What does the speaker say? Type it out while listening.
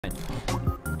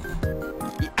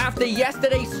After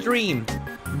yesterday's stream,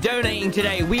 donating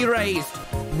today, we raised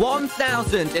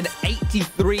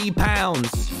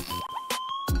 £1,083.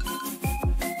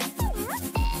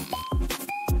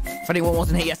 If anyone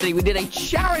wasn't here yesterday, we did a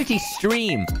charity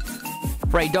stream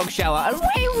for a dog shower, and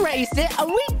we raised it,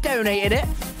 and we donated it.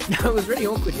 It was really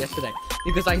awkward yesterday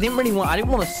because I didn't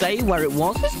want to say where it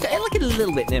was. It's like a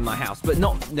little bit near my house, but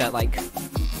not like.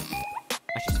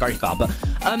 Actually, it's very far, but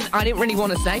I didn't really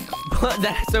want to say. But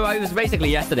then, so I was basically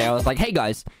yesterday. I was like, "Hey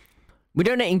guys, we're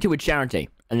donating to a charity,"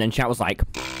 and then chat was like,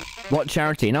 "What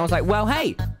charity?" And I was like, "Well,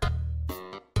 hey,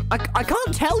 I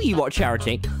can't tell you what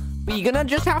charity, but you're gonna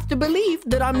just have to believe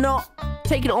that I'm not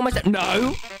taking it on myself."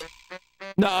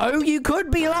 No, you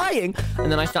could be lying.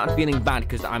 And then I started feeling bad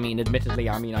because, admittedly,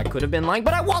 I could have been lying,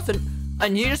 but I wasn't.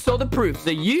 And you just saw the proof.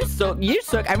 So you suck.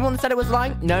 Everyone said it was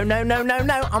lying. No.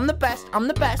 I'm the best.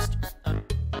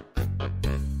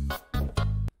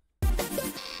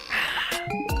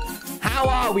 How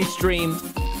are we, stream?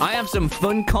 I have some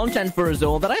fun content for us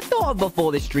all that I thought of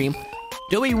before this stream.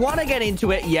 Do we want to get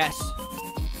into it? Yes.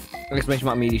 Exclamation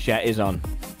mark media share is on.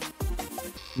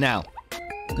 Now,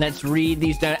 let's read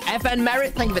these down. FN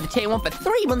Merit, thank you for the tier 1 for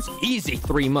 3 months. Easy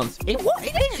 3 months. It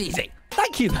is easy.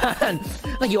 Thank you, man.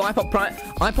 Thank you,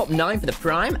 iPop 9 for the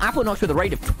Prime. Apple Notch with a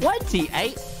rate of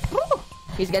 28. Ooh,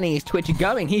 he's getting his Twitch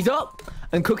going. He's up.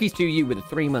 And Cookies to you with the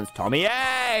 3 months, Tommy.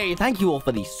 Yay! Thank you all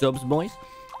for these subs, boys.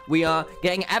 We are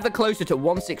getting ever closer to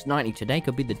 1690. Today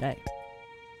could be the day.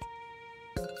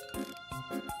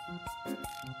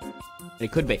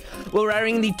 It could be. We're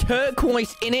wearing the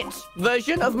TommyInnit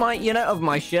version of my, of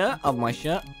my shirt.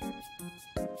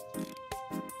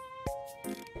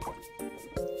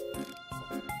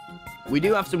 We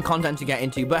do have some content to get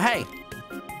into, but hey,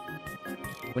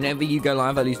 whenever you go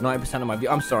live, I lose 90% of my view.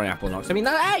 I'm sorry, Apple Knox. Hey,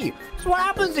 that's what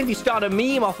happens if you start a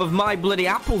meme off of my bloody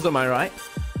apples, am I right?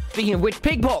 Speaking of which,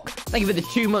 Pigpock, thank you for the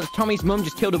 2 months. Tommy's mum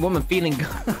just killed a woman feeling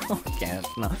good. Okay,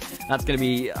 that's gonna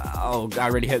be... Oh, I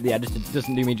really hope the editor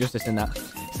doesn't do me justice in that.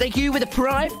 Stay Q with the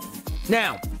Prime.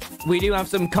 Now, we do have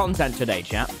some content today,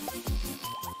 chat.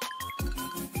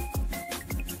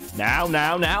 Now.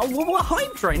 We're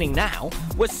hype training now.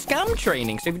 We're scam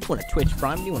training. So if you just want a Twitch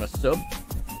Prime, you want a sub.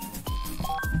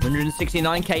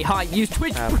 169k hype. Use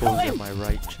Twitch Prime. Apple's at my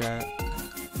right, chat.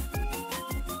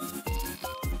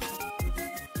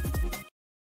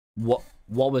 What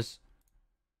was...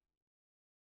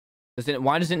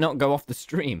 Why does it not go off the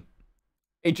stream?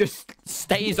 It just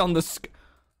stays on the...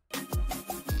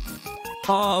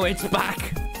 Oh, it's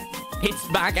back. It's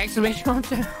back. Exclamation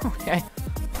mark. Okay.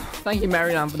 Thank you,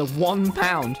 Maryland, for the £1.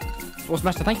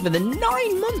 Sportsmaster, thank you for the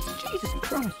 9 months. Jesus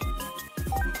Christ.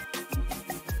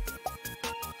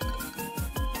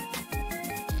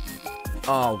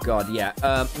 Oh, God, yeah.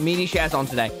 Media shares on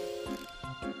today.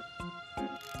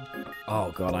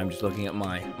 Oh, God, I'm just looking at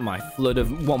my flood of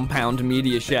 £1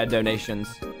 media share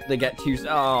donations. They get 2...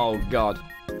 Oh, God.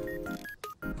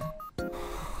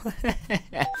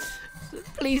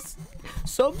 Please,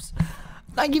 subs.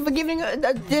 Thank you for giving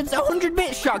it's 100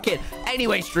 bits, Shot Kid.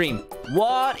 Anyway, stream,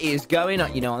 what is going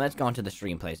on? You know what? Let's go on to the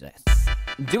stream playlist.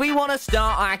 Do we want to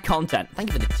start our content? Thank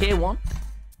you for the tier 1.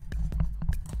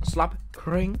 Slap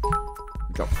cring.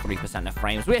 Drop 3% of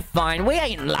frames. We're fine. We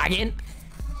ain't lagging.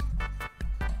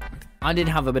 I did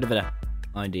have a bit of an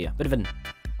idea.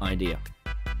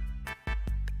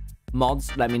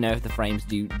 Mods, let me know if the frames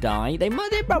do die. They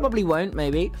probably won't,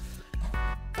 maybe.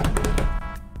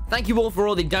 Thank you all for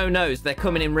all the donos. They're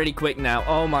coming in really quick now.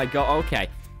 Oh my God. Okay.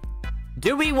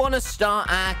 Do we want to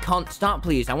start our start,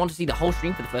 please? I want to see the whole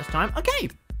stream for the first time. Okay.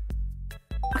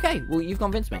 Okay. Well, you've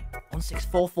convinced me.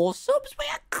 1644 subs. We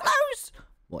are close.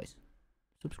 Boys,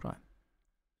 subscribe.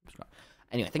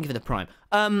 Anyway, thank you for the Prime.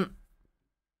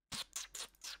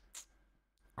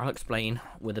 I'll explain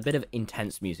with a bit of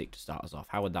intense music to start us off.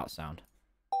 How would that sound?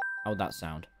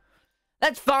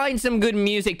 Let's find some good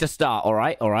music to start. All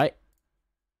right.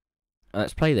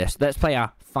 Let's play this. Let's play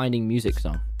our Finding Music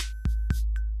song.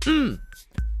 I'm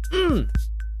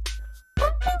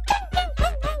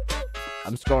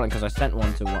scrolling because I sent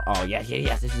one to... Oh, yes,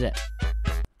 this is it. I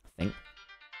think.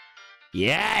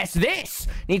 Yes, this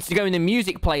needs to go in the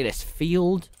music playlist.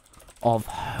 Field of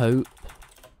Hope.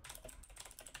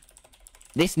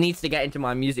 This needs to get into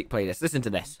my music playlist. Listen to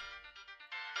this.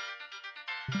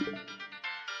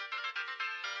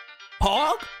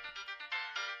 Pog?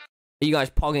 Are you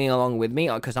guys pogging along with me?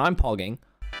 Because I'm pogging.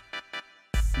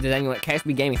 Does anyone at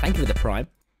KSB Gaming? Thank you for the Prime.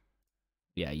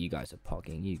 Yeah, you guys are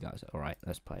pogging. Alright,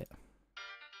 let's play it.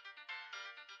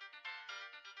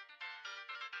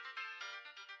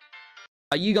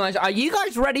 Are you guys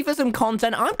ready for some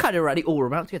content? I'm kind of ready. Oh, we're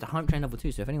about to get to Hype Train level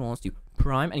 2. So if anyone wants to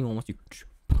prime,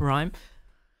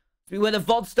 where the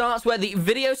VOD starts, where the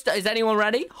video starts. Is anyone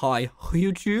ready? Hi,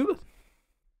 YouTube.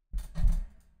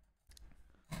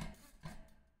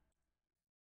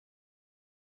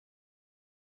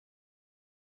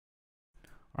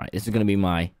 All right, this is going to be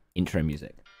my intro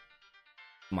music.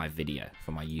 My video,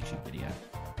 for my YouTube video.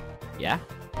 Yeah?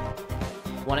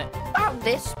 Want it? About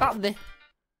this.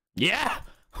 Yeah!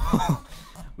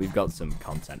 We've got some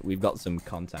content.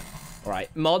 All right,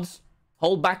 mods,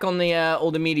 hold back on the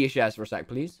all the media shares for a sec,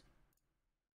 please.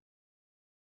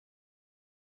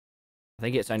 I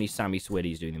think it's only Sammy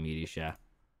Swiddy's doing the media share.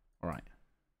 All right.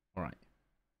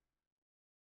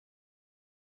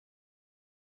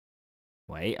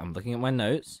 Wait, I'm looking at my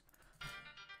notes.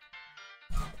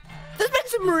 There's been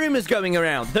some rumors going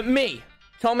around that me,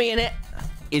 TommyInnit,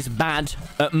 is bad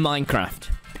at Minecraft.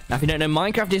 Now, if you don't know,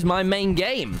 Minecraft is my main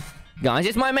game. Guys,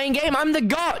 it's my main game. I'm the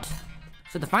god.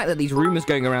 So the fact that these rumors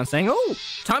going around saying, oh,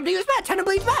 time to use better, Tenor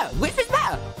Bleed's better, Wisp is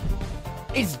better,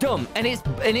 it's dumb, and it's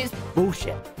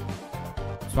bullshit.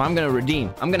 So I'm going to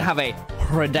redeem. I'm going to have a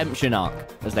redemption arc,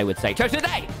 as they would say. So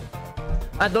today,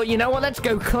 I thought, you know what? Let's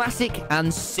go classic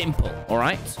and simple, all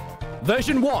right?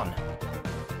 Version 1.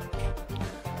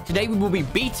 Today we will be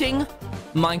beating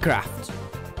Minecraft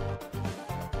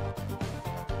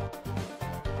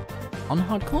on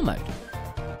hardcore mode.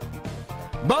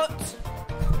 But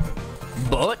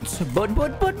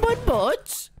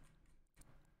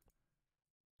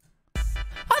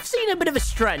I've seen a bit of a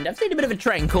trend.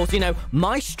 Of course, you know,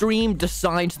 my stream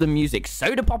decides the music.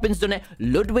 Soda Poppin's done it.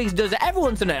 Ludwig's does it.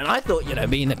 Everyone's done it. And I thought, you know,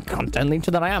 being the content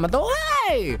leader that I am, I thought,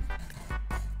 hey,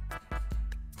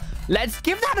 let's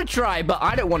give that a try. But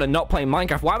I don't want to not play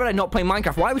Minecraft. Why would I not play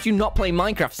Minecraft? Why would you not play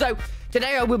Minecraft? So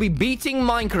today I will be beating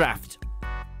Minecraft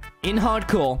in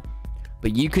hardcore.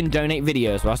 But you can donate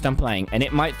videos whilst I'm playing. And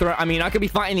it might throw... I mean, I could be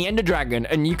fighting the Ender Dragon.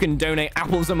 And you can donate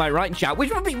apples on my right, chat.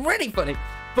 Which would be really funny.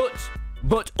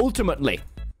 But ultimately.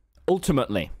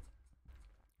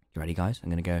 You ready, guys? I'm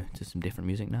going to go to some different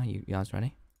music now. You guys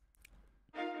ready?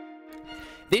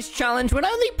 This challenge would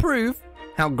only prove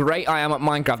how great I am at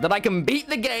Minecraft. That I can beat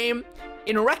the game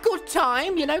in record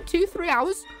time. You know, 2-3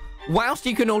 hours. Whilst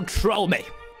you can all troll me.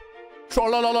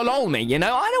 Troll me, you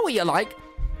know? I know what you like.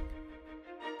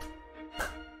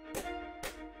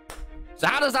 So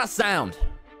how does that sound?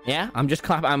 Yeah? I'm just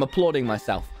clapping. I'm applauding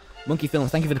myself. Monkey Films,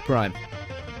 thank you for the prime.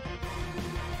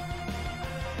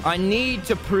 I need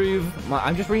to prove my...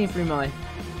 I'm just reading through my...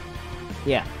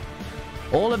 Yeah.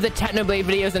 All of the Technoblade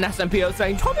videos and SMPO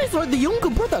saying, Tommy's like the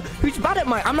younger brother who's bad at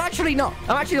I'm actually not.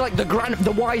 I'm actually like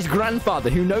the wise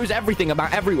grandfather who knows everything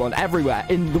about everyone, everywhere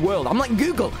in the world. I'm like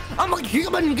Google. I'm like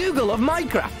human Google of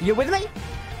Minecraft. You with me?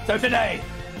 So today,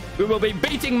 we will be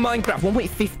beating Minecraft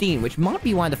 1.15, which might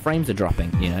be why the frames are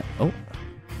dropping, you know. Oh.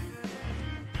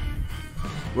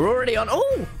 We're already on...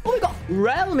 Oh, we got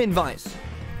Realm invites.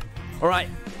 All right.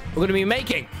 We're going to be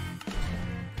making...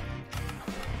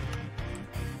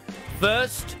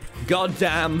 first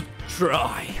goddamn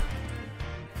try.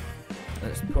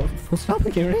 Let's put full stop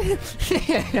again.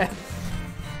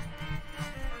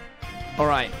 All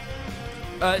right.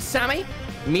 Sammy,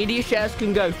 media shares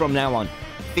can go from now on.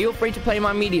 Feel free to play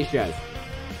my media shares.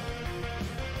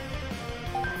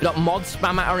 We got mod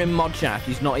spam at her in mod chat.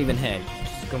 She's not even here.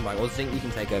 Just come back. Well, Zinc, you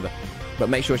can take over. But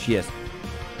make sure she is.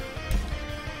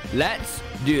 Let's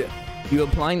do it. You're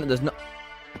implying that there's no...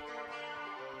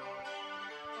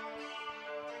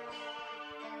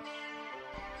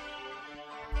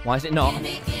 Why is it not?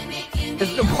 Wait,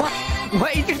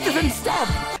 it just doesn't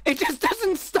stop. It just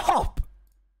doesn't stop.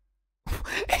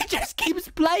 It just keeps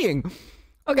playing.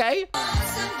 Okay.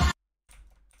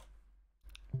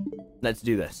 Let's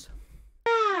do this.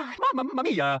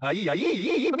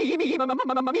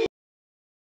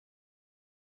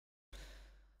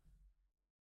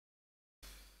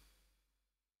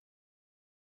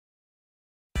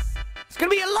 It's gonna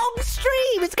be a long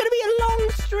stream. It's gonna be a long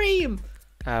stream.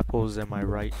 Apples in my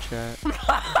right, chat.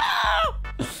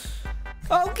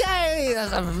 Okay,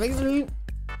 that's amazing.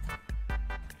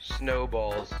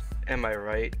 Snowballs, am I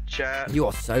right, chat? You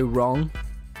are so wrong.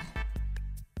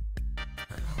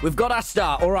 We've got our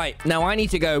start. All right, now I need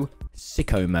to go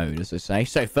sicko mode, as I say.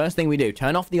 So first thing we do,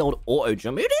 turn off the old auto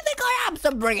jump. Who do you think I am,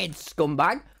 some friggin'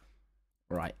 scumbag?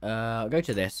 All right, I'll go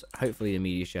to this. Hopefully the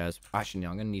media shares. Actually, no,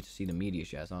 I'm gonna need to see the media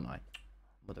shares, aren't I?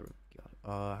 Mother of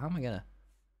God. How am I gonna?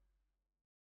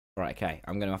 Right, okay.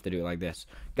 I'm going to have to do it like this.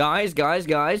 Guys.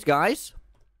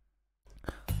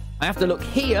 I have to look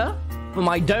here for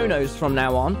my donos from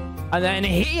now on. And then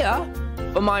here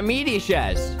for my media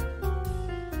shares.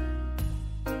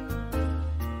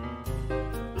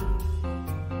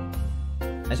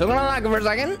 Let's look on that for a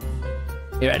second.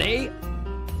 You ready?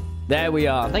 There we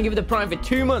are. Thank you for the prime for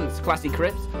 2 months, Classy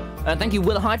Crips. Thank you,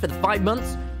 Will Hyde, for the 5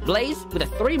 months. Blaze with the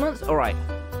 3 months. All right.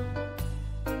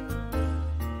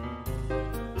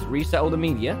 Let's reset all the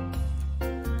media.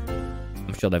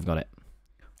 I'm sure they've got it.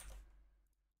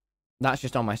 That's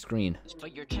just on my screen.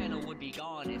 But your channel would be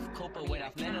gone if Copa went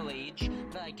off mental age.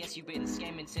 But I guess you've been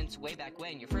scamming since way back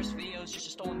when. Your first video is just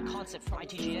a stolen concept from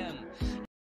ITGM.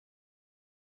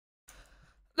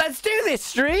 Let's do this,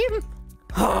 stream!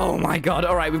 Oh my god.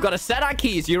 All right, we've got to set our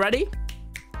keys. You ready?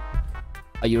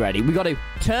 Are you ready? We got to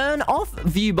turn off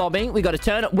view bobbing. We got to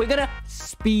turn up. We're going to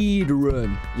speed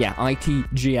run. Yeah,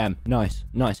 ITGM. Nice,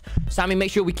 nice. Sammy, make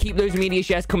sure we keep those media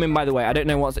shares coming, by the way. I don't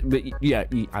know what's... But yeah,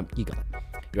 you got it.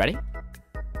 You ready?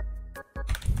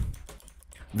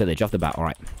 Village off the bat. All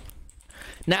right.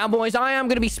 Now, boys, I am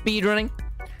going to be speedrunning.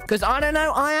 Because, I don't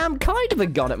know, I am kind of a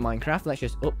god at Minecraft. Let's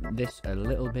just up this a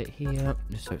little bit here.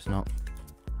 Just so it's not.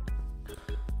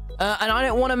 And I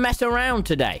don't want to mess around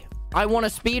today. I want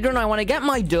to speedrun. I want to get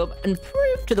my dub and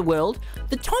prove to the world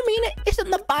that TommyInnit isn't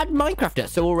the bad Minecrafter.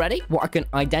 So already, what I can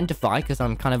identify, because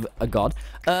I'm kind of a god.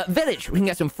 Village. We can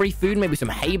get some free food, maybe some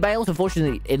hay bales.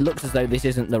 Unfortunately, it looks as though this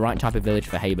isn't the right type of village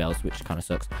for hay bales, which kind of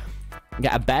sucks.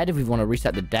 Get a bed if we want to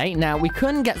reset the day. Now, we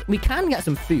can get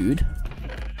some food.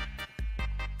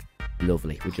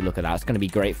 Lovely. Would you look at that? It's going to be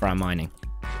great for our mining.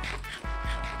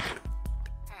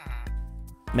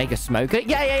 Make a smoker.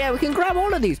 Yeah. We can grab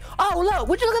all of these. Oh, look.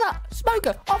 Would you look at that?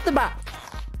 Smoker. Off the bat.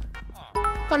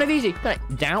 Kind of easy.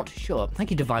 Doubt. Sure. Thank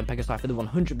you, Divine Pegasus, for the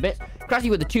 100 bits. Crashy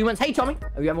with the 2 months. Hey, Tommy.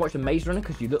 Have you ever watched a Maze Runner?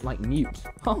 Because you look like mute.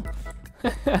 Oh.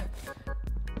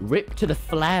 Rip to the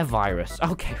flare virus.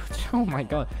 Okay. Oh, my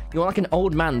God. You're like an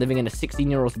old man living in a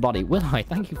 16-year-old's body. Will I?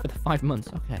 Thank you for the 5 months.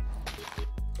 Okay.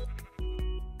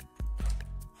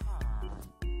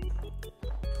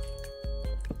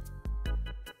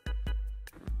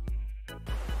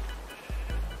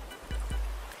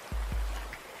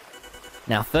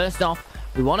 Now, first off,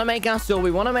 we want to make our sword.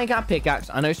 We want to make our pickaxe.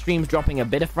 I know stream's dropping a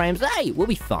bit of frames. Hey, we'll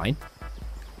be fine.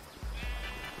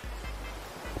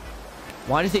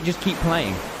 Why does it just keep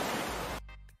playing?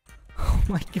 Oh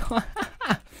my god.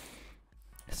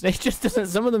 It just doesn't...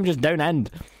 Some of them just don't end.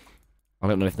 I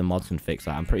don't know if the mods can fix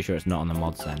that. I'm pretty sure it's not on the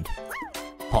mods end.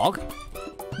 Hog?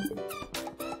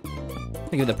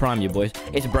 Think of the prime, you boys.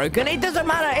 It's broken. It doesn't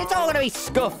matter. It's all going to be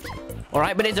scuffed. All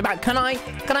right, but it's about, can I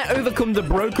overcome the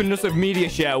brokenness of media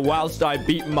share whilst I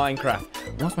beat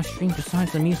Minecraft? What's my stream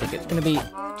besides the music? It's going to be...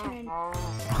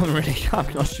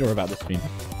 I'm not sure about the stream.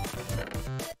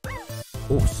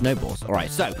 Oh, snowballs. All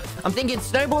right, so I'm thinking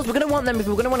snowballs. We're going to want them if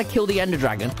we're going to want to kill the Ender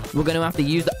Dragon. We're going to have to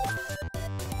use the...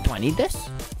 Do I need this?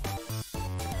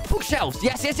 Bookshelves.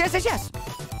 Yes.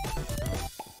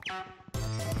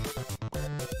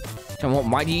 So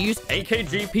why do you use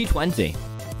AKGP20?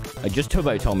 Just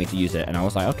Tubbo told me to use it, and I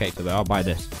was like, okay, Tubbo, I'll buy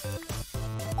this.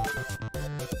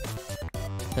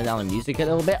 Turn down the music a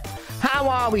little bit. How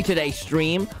are we today,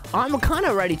 stream? I'm kind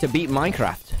of ready to beat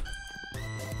Minecraft.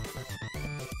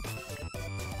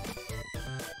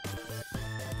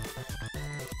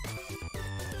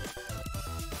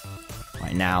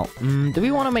 Right now, do we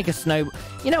want to make a snow...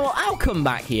 You know what? I'll come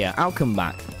back here. I'll come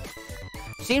back.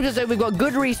 Seems as though we've got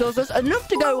good resources, enough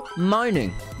to go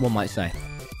mining, one might say.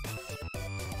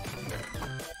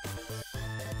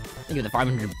 Give it the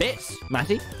 500 bits,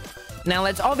 Matty. Now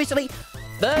let's obviously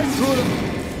first rule of...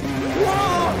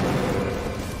 Whoa!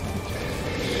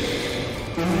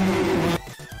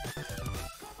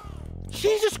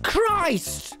 Jesus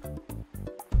Christ!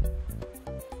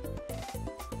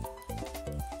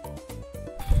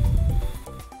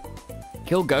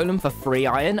 Kill Golem for free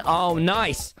iron. Oh,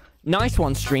 nice. Nice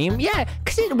one, stream. Yeah,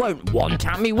 because it won't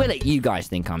one-tap me, will it? You guys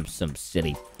think I'm some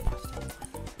silly...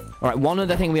 All right, one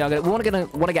other thing we want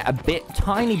to get a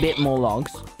tiny bit more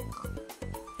logs.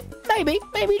 Maybe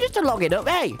just to log it up.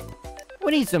 Hey,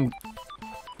 we need some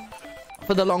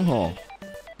for the long haul.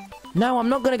 No, I'm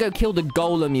not going to go kill the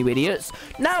golem, you idiots.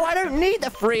 No, I don't need the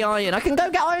free iron. I can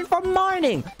go get iron from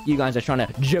mining. You guys are trying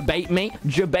to jabate me.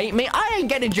 I ain't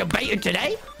getting jabated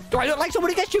today. Do I look like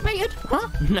somebody gets jabated? Huh?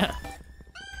 No.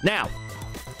 Now.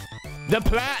 The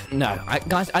plan... No,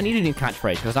 guys, I need a new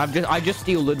catchphrase because I just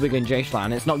steal Ludwig and J-Schla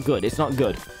and it's not good. It's not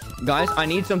good. Guys, I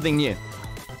need something new.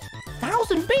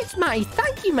 1,000 bits, mate.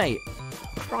 Thank you, mate.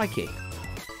 Crikey.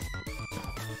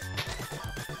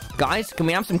 Guys, can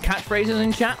we have some catchphrases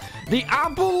in chat? The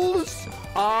apples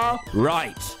are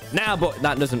right. Now, but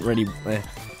that doesn't really...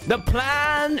 the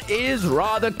plan is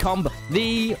rather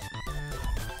The...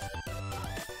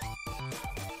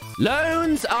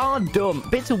 loans are dumb.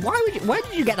 Bits of... Where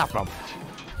did you get that from?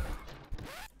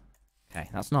 Okay,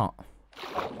 that's not...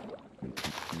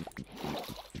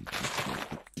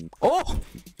 Oh!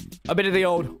 A bit of the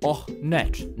old, oh,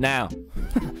 net. Now,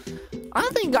 I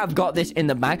think I've got this in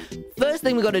the bag. First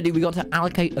thing we got to do, we got to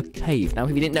allocate a cave. Now,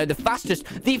 if you didn't know, the fastest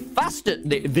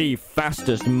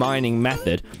mining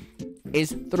method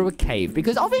is through a cave.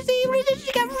 Because obviously, you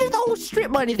get rid of the whole strip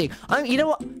mining thing. You know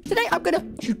what? Today, I'm going to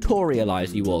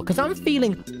tutorialize you all. Because I'm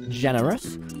feeling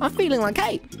generous. I'm feeling like,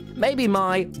 hey, maybe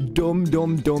my dumb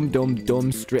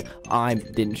strip.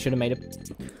 Should have made it.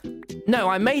 No,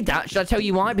 I made that. Should I tell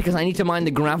you why? Because I need to mine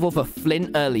the gravel for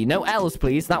flint early. No L's,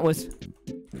 please. That was...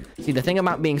 See, the thing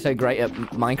about being so great at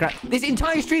Minecraft... This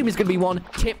entire stream is going to be one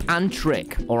tip and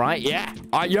trick. All right? Yeah.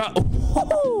 Yeah.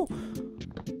 Oh.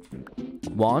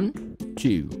 1,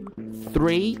 2,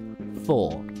 3,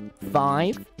 4,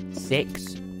 5,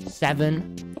 6,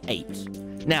 7,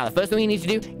 8. Now, the first thing you need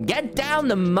to do, get down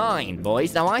the mine,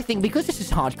 boys. Now, I think because this is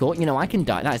hardcore, you know, I can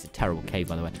die. That is a terrible cave,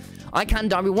 by the way. I can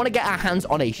die. We want to get our hands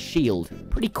on a shield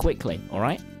pretty quickly, all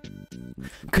right?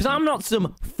 Because I'm not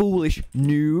some foolish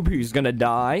noob who's going to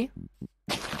die.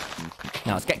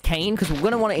 Now, let's get cane, because we're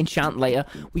going to want to enchant later.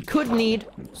 We could need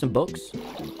some books.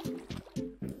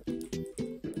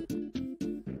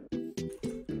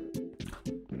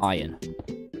 Iron.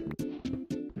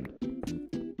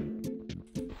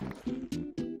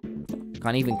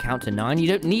 Can't even count to 9. You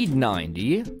don't need 9, do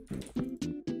you?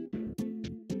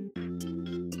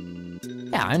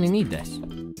 Yeah, I only need this.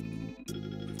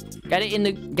 Get it in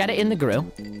the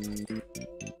grill.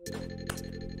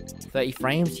 30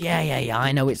 frames? Yeah,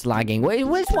 I know it's lagging.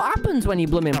 Where's what happens when you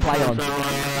blooming play on?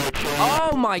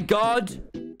 Oh my god!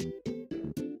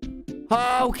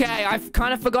 Okay, I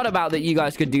kind of forgot about that you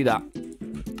guys could do that.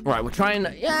 Right, we're trying...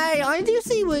 Yeah, I do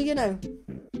see where, you know...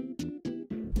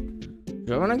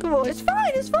 It's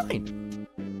fine, it's fine.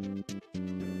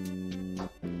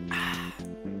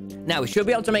 Now, we should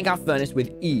be able to make our furnace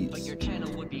with ease. But your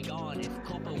channel would be gone if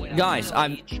Copa went Guys,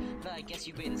 I guess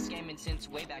you've been scamming since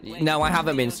way back when. No, I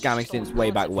haven't been scamming since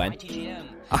way back when.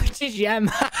 ITGM.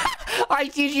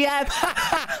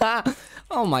 ITGM.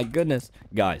 Oh my goodness.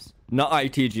 Guys, not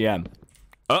ITGM.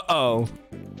 Uh-oh.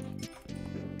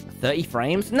 30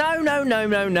 frames? No.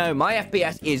 My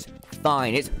FPS is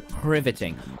fine. It's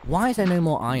riveting. Why is there no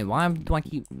more iron? Why do I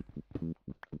keep...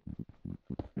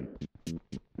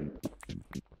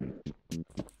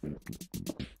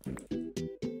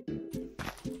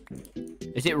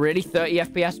 Is it really 30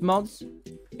 FPS mods?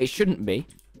 It shouldn't be.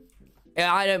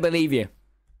 Yeah, I don't believe you.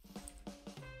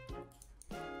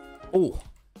 Oh.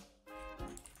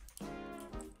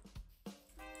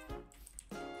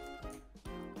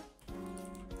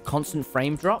 Constant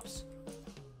frame drops?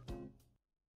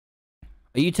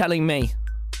 Are you telling me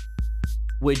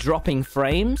we're dropping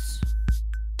frames?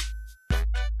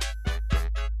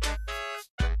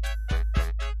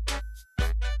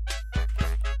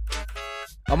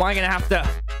 Am I going to have to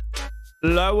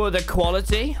lower the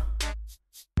quality?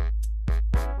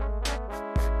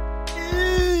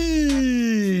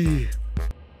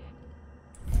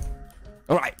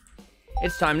 Alright.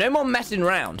 It's time. No more messing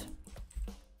around.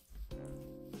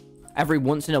 Every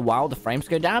once in a while, the frames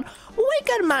go down. We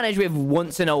can manage with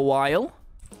once in a while.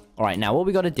 Alright, now what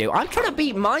we got to do? I'm trying to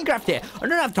beat Minecraft here. I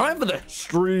don't have time for the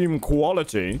stream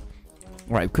quality.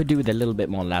 Alright, we could do with a little bit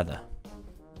more leather.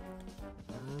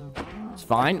 It's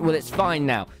fine. Well, it's fine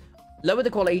now. Lower the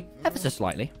quality ever so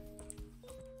slightly.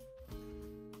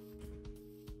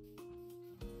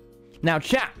 Now,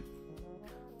 chat.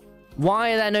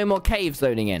 Why are there no more caves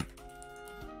loading in?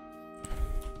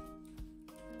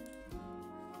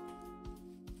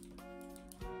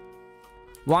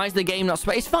 Why is the game not...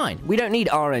 It's fine. We don't need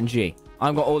RNG.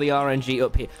 I've got all the RNG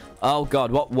up here. Oh,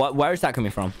 God. What? Where is that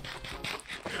coming from?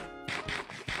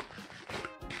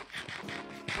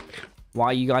 Why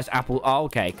are you guys Apple... Oh,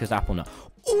 okay. Because Apple no.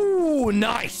 Ooh,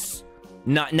 nice.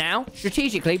 Now,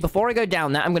 strategically, before I go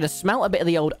down there, I'm going to smelt a bit of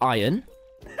the old iron.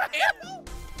 It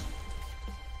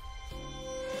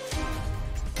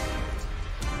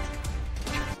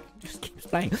just keeps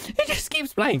playing. It just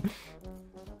keeps playing.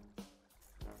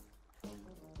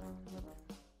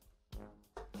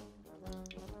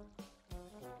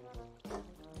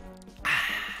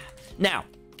 Now,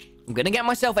 I'm going to get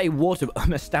myself a water...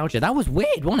 nostalgia. That was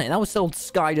weird, wasn't it? That was so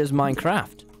Sky does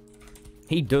Minecraft.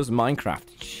 He does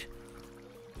Minecraft.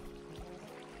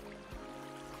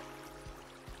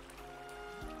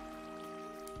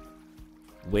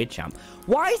 Weird champ.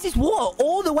 Why is this water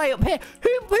all the way up here?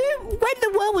 When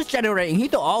the world was generating, he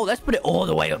thought, oh, let's put it all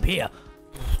the way up here.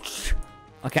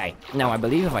 Okay, now I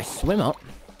believe if I swim up...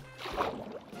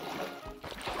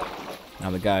 Now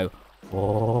we go...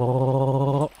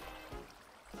 Oh...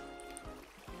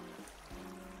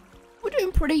 We're doing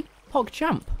pretty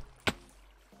pog-champ.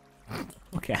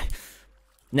 Okay.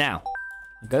 Now,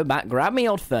 go back, grab me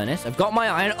old furnace. I've got my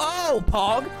iron. Oh,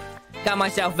 pog! Got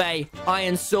myself a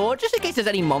iron sword, just in case there's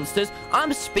any monsters.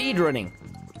 I'm speedrunning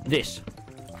this.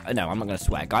 No, I'm not going to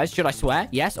swear. Guys, should I swear?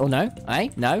 Yes or no? Eh?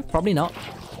 No? Probably not.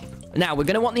 Now, we're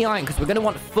going to want the iron, because we're going to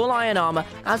want full iron armor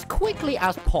as quickly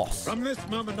as possible. From this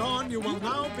moment on, you will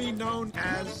now be known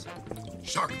as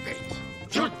Sharkbait.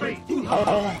 Sharkbait!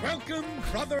 Welcome,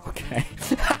 brother. Okay.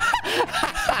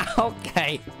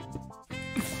 Okay.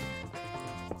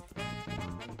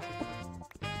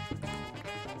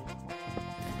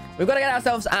 We've got to get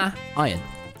ourselves iron.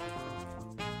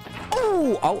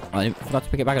 Oh, I forgot to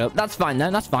pick it back up. That's fine,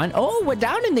 then. That's fine. Oh, we're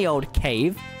down in the old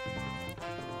cave.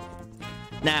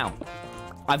 Now,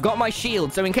 I've got my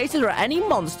shield, so in case there are any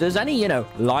monsters, any, you know,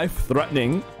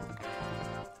 life-threatening.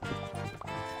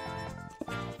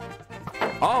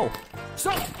 Oh.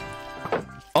 So.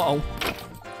 Uh-oh.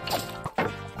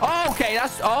 Okay,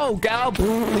 that's... Oh, girl.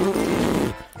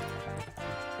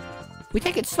 We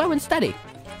take it slow and steady.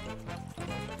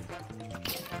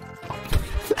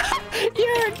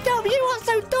 You're dumb. You are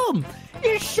so dumb.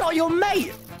 You shot your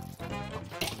mate.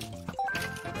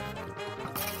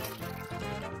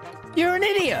 You're an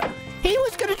idiot. He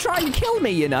was going to try and kill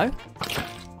me, you know.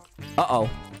 Uh-oh.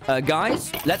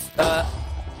 Guys, let's,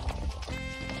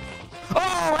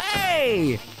 Oh,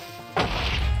 hey!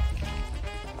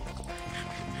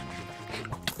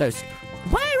 Those...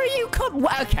 Where are you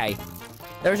Okay.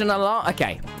 There's an alarm.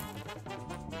 Okay.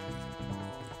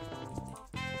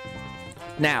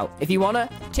 Now, if you want to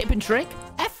tip and trick,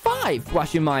 F5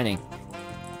 whilst you're mining.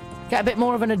 Get a bit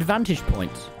more of an advantage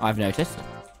point, I've noticed.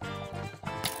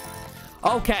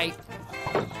 Okay.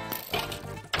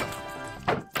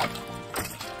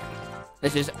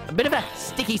 This is a bit of a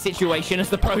sticky situation, as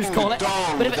the pros call it.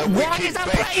 Why is that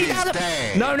playing down the...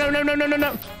 No, no, no, no, no, no,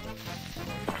 no.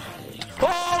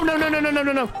 Oh, no, no, no, no, no,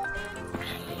 no, no.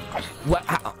 What?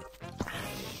 How?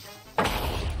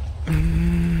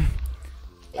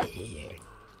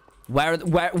 Where?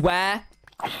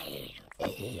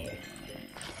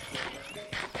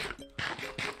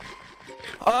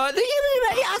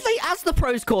 As the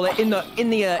pros call it in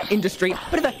the industry,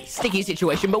 bit of a sticky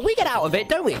situation, but we get out of it,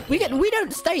 don't we? We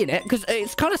don't stay in it because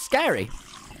it's kind of scary.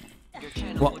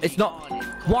 Well, it's not.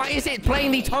 Why is it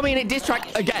playing the TommyInnit diss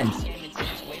track again?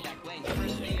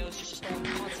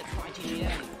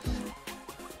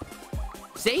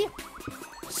 See?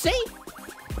 See?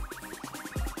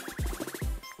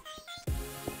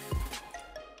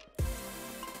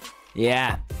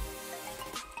 Yeah.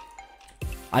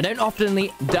 I don't often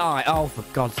die. Oh, for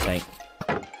God's sake.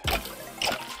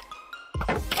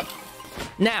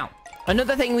 Now,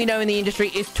 another thing we know in the industry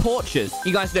is torches.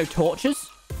 You guys know torches?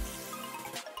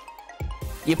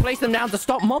 You place them down to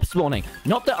stop mob spawning.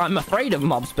 Not that I'm afraid of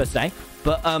mobs per se,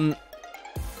 but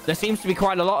there seems to be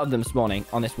quite a lot of them spawning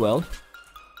on this world.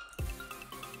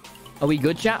 Are we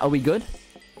good, chat? Are we good?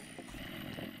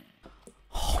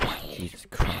 Oh my Jesus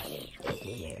Christ.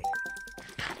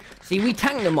 See, we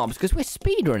tank the mobs because we're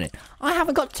speedrunning. I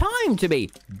haven't got time to be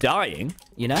dying,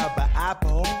 you know?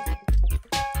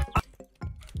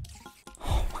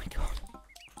 Oh my God.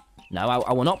 No,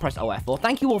 I will not press OF4.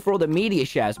 Thank you all for all the media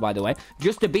shares, by the way.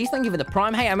 Just a Beast, thank you for the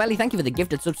Prime. Hey, Amelie, thank you for the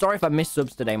gifted sub. Sorry if I missed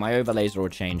subs today. My overlays are all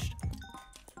changed.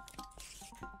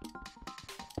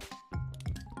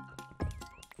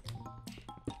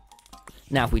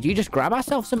 Now, if we do just grab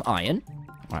ourselves some iron...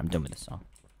 Alright, I'm done with this song.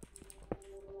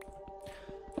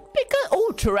 Because...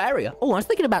 Oh, Terraria. Oh, I was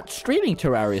thinking about streaming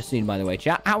Terraria soon, by the way,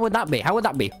 chat. How would that be? How would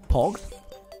that be? Pog?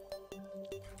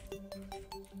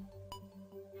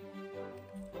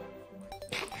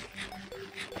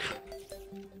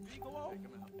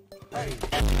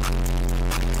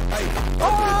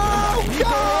 Oh,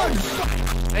 God!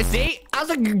 See, as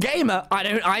a gamer,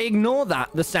 I ignore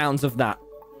the sounds of that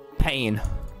pain.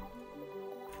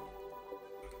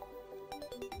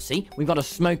 See, we've got a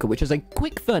smoker, which is a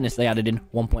quick furnace they added in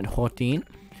 1.14.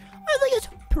 I think it's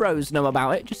pros know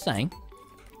about it, just saying.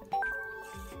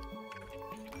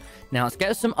 Now, let's get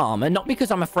us some armor. Not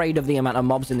because I'm afraid of the amount of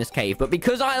mobs in this cave, but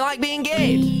because I like being geared.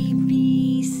 A,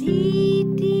 B, C,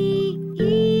 D,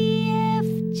 E, F,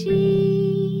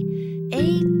 G,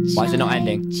 H, Why is it not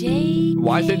ending? J,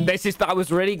 Why is it... That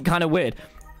was really kind of weird.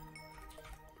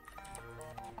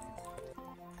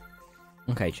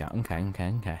 Okay, chat.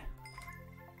 Okay.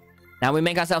 Now we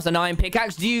make ourselves an iron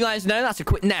pickaxe. Do you guys know that's a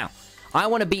quick... Now, I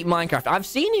want to beat Minecraft. I've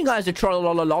seen you guys are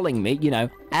trollolololling me, you know,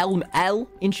 L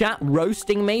in chat,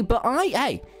 roasting me, but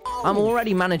hey, I'm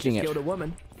already managing it. Killed a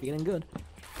woman. Feeling good.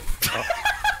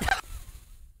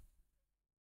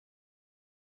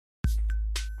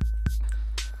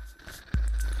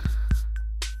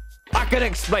 can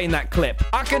explain that clip.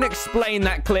 I can explain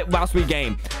that clip whilst we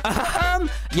game.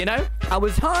 You know, I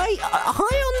was high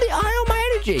on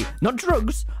my energy, not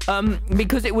drugs.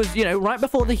 Because it was, you know, right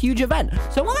before the huge event.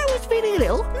 So I was feeling a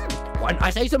little. Why don't I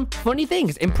say some funny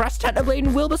things? Impress Technoblade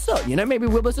and Wilbur Soot. You know, maybe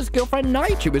Wilbur's girlfriend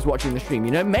Nigel was watching the stream.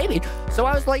 You know, maybe. So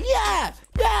I was like, yeah,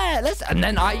 let's. And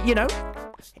then you know.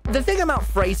 The thing about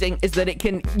phrasing is that it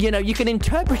can, you know, you can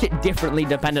interpret it differently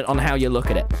dependent on how you look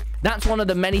at it. That's one of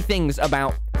the many things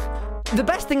about... The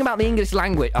best thing about the English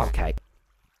language... Okay.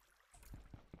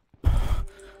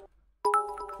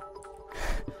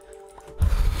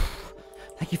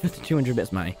 Thank you for the 200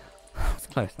 bits, Manny. That was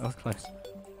close, that was close.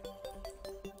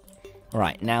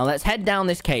 Alright, now let's head down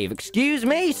this cave. Excuse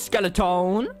me,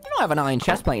 skeleton. You don't have an iron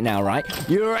chest plate now, right?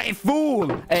 You're a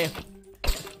fool!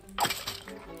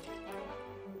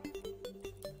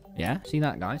 Yeah, see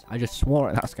that, guys? I just swore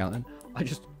at that skeleton. I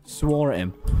just swore at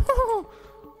him.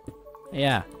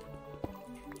 Yeah.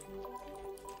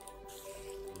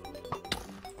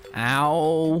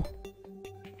 Ow.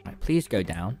 Right, please go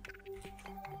down.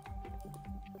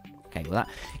 Okay, well that...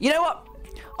 You know what?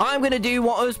 I'm going to do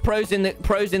what us pros in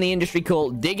the industry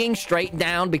call digging straight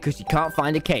down because you can't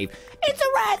find a cave. It's a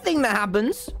rare thing that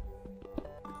happens.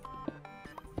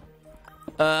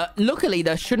 Luckily,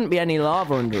 there shouldn't be any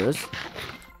lava under us.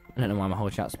 I don't know why my whole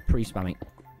chat's pre-spamming.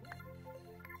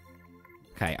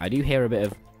 Okay, I do hear a bit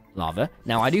of lava.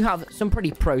 Now, I do have some pretty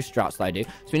pro strats that I do.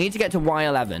 So we need to get to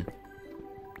Y11.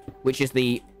 Which is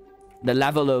the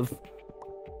level of...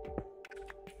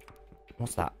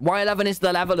 What's that? Y11 is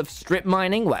the level of strip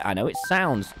mining. Well, I know it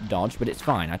sounds dodge, but it's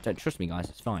fine. Trust me, guys.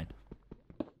 It's fine.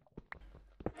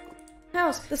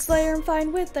 House, the Slayer and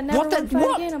find wit, I never went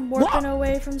fight again. I'm working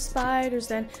away from spiders,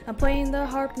 then I'm playing the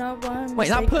harp, not one. Wait,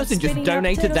 that person just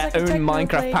donated their own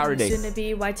Minecraft parody.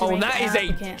 Oh, that is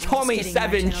a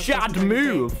Tommy7 Chad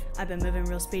move. I've been moving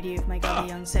real speedy with my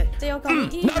gully on set. They all call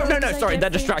me No, sorry, they're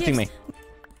distracting me.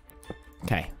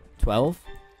 Okay, 12.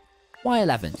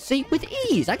 Y11. See, with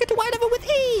ease. I get to Y11 with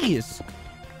ease.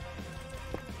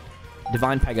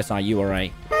 Divine Pegasi, you are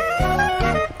a...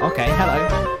 Okay,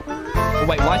 hello. Oh,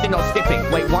 wait, why is it not skipping?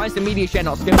 Wait, why is the media share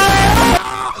not skipping?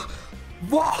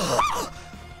 What?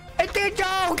 It did.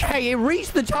 Okay, it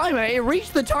reached the timer. It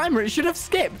reached the timer. It should have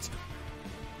skipped.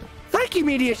 Thank you,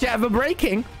 media share, for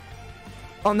breaking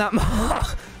on that.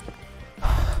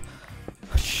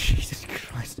 Jesus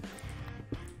Christ.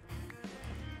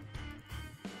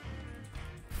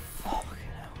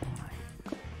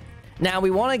 Now we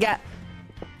want to get...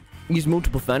 Use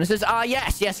multiple furnaces. Ah,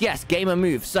 yes. Gamer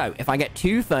move. So, if I get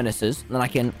 2 furnaces, then I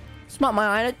can smelt my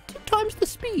iron at 2 times the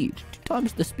speed. 2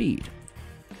 times the speed.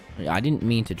 I didn't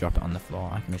mean to drop it on the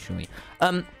floor, I can assure you.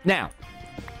 Now,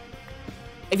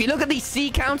 if you look at the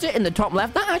C counter in the top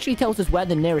left, that actually tells us where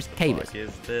the nearest cave is. What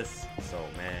is this? So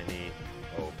many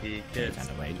OP kids.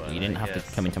 You didn't have to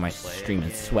come into my stream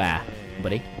and swear,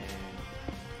 buddy.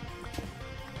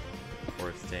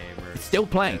 It's still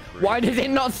playing. Why does it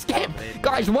not skip?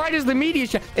 Guys, why does the media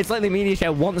share... It's like the media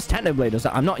share wants Technoblade or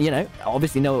something. I'm not, you know,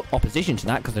 obviously no opposition to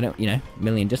that because I don't, you know,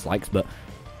 million dislikes, but...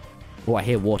 Oh, I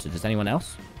hear water. Does anyone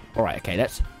else? All right, okay,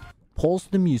 let's pause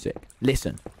the music.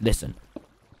 Listen.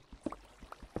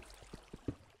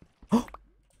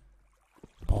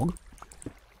 Bog?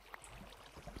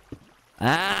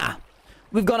 Ah!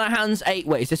 We've got our hands...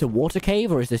 Wait, is this a water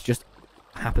cave or is this just...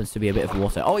 Happens to be a bit of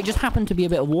water. Oh, it just happened to be a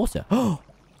bit of water. Oh!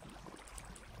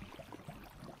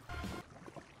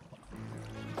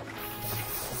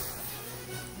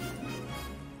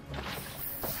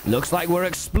 Looks like we're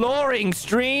exploring,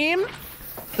 stream.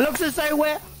 Looks as though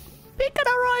we're picking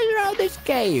our eyes around this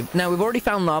cave. Now, we've already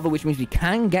found lava, which means we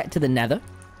can get to the nether.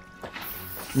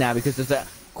 Now, because there's a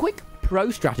quick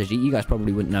pro strategy. You guys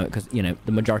probably wouldn't know it because, you know,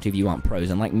 the majority of you aren't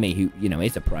pros. Unlike me, who, you know,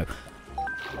 is a pro.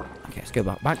 Okay, let's go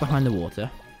back behind the water.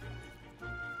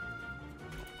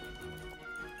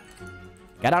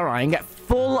 Get our iron, get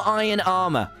full iron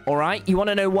armor. All right, you want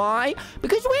to know why?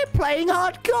 Because we're playing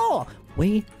hardcore.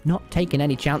 We're not taking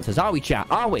any chances, are we, chat?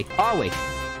 Are we?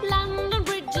 London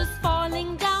Bridge is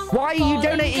falling down. Why are you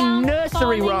donating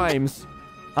nursery rhymes?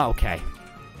 Okay.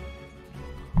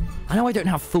 I know I don't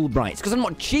have full brights because I'm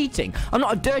not cheating. I'm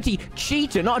not a dirty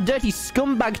cheater, not a dirty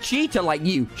scumbag cheater like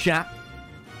you, chat.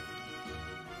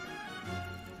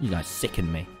 You guys sicken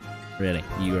me. Really,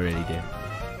 you really do.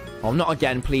 Oh, not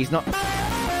again, please, not...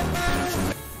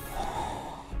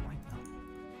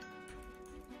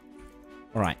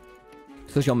 Alright.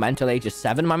 Because your mental age is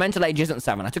 7. My mental age isn't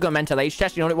 7. I took a mental age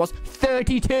test. You know what it was?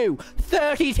 32.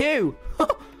 32!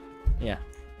 Yeah.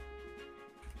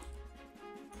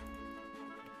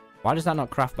 Why does that not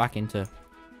craft back into...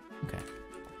 Okay.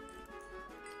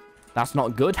 That's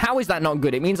not good. How is that not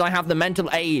good? It means I have the mental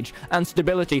age and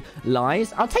stability.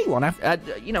 Lies. I'll take one after...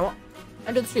 you know what?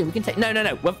 End of the stream. We can take...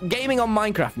 No. We're gaming on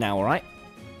Minecraft now, all right?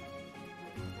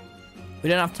 We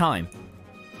don't have time.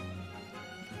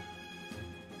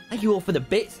 Thank you all for the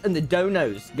bits and the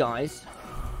donos, guys.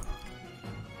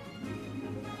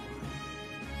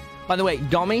 By the way,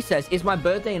 Dommy says, it's my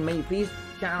birthday and may you please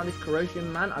shout out this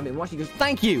corrosion man. I've been watching. He goes,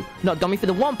 thank you. Not Dommy for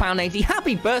the £1.80.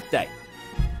 Happy birthday.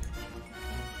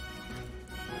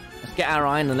 Let's get our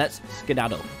iron and let's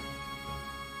skedaddle.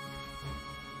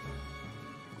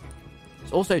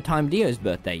 It's also Time Dio's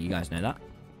birthday. You guys know that.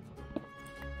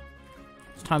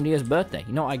 It's Time Dio's birthday.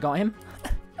 You know what I got him?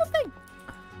 Nothing.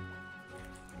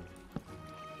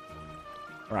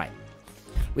 Right.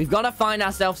 We've got to find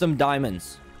ourselves some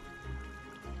diamonds.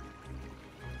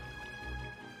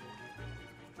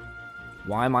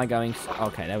 Why am I going...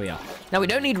 Okay, there we are. Now, we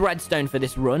don't need redstone for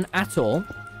this run at all.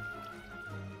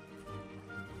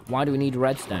 Why do we need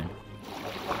redstone?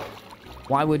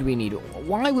 Why would we need...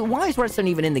 Why is redstone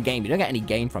even in the game? You don't get any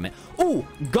gain from it. Oh,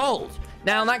 gold!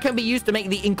 Now, that can be used to make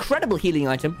the incredible healing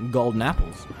item, golden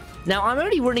apples. Now, I'm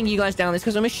only running you guys down this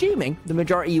because I'm assuming the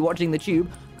majority of you watching the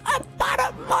tube are bad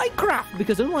at Minecraft.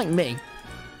 Because unlike me,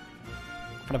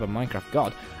 kind of a Minecraft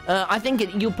god, I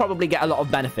think you'll probably get a lot of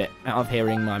benefit out of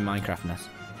hearing my Minecraftness.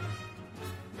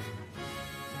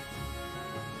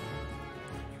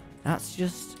 That's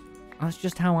just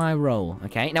how I roll,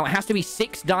 okay? Now, it has to be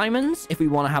 6 diamonds if we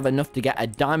want to have enough to get a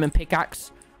diamond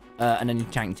pickaxe and an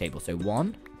enchanting table. So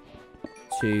 1,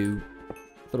 2,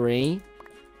 3.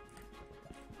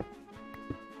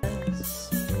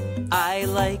 I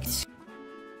like...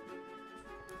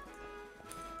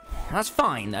 That's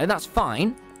fine, though. That's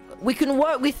fine. We can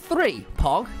work with 3,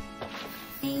 Pog.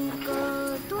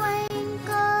 Twinkle,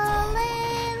 twinkle,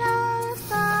 little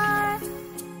star.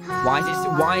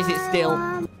 Why is it still...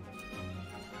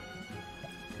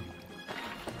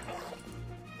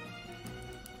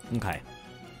 Okay.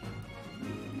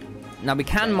 Now we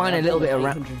can mine a little bit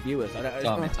around viewers.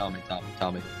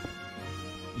 Tommy.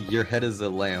 Your head is a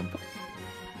lamp,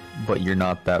 but you're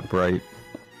not that bright.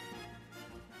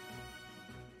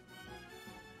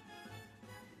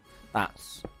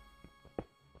 That's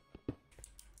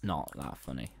not that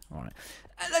funny. All right.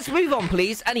 Let's move on,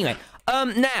 please. Anyway,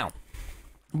 now,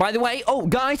 by the way, oh,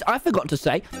 guys, I forgot to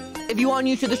say, if you are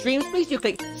new to the streams, please do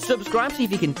click subscribe, see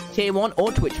if you can tier 1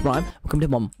 or Twitch Prime. We'll come to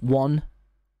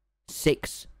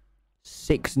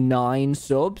 1669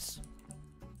 subs.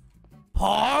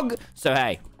 Pog! So,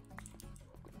 hey,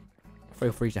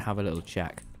 feel free to have a little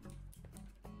check.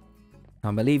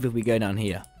 I believe if we go down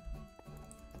here,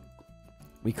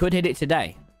 we could hit it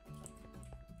today.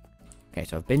 Okay,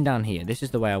 so I've been down here. This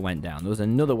is the way I went down. There was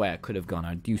another way I could have gone.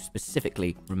 I do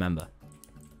specifically remember.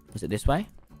 Was it this way?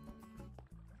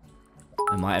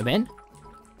 It might have been.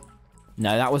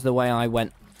 No, that was the way I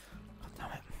went. God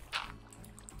damn it.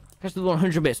 Press the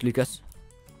 100 bits, Lucas.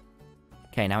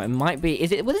 Okay, now it might be...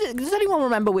 Is it... Does anyone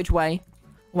remember which way?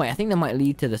 Wait, I think they might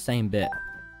lead to the same bit.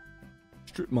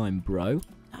 Strip mine, bro.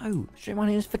 No, strip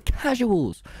mine is for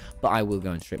casuals. But I will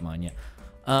go and strip mine, yeah.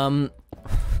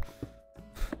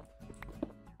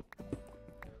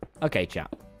 Okay,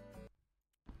 chat.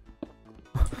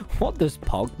 What does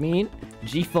POG mean?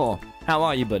 G4. How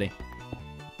are you, buddy?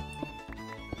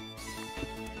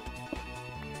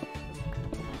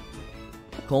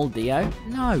 Call Dio?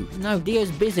 No,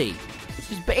 Dio's busy.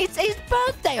 It's his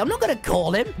birthday. I'm not going to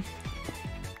call him.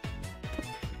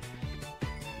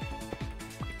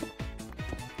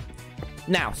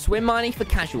 Now, swim mining for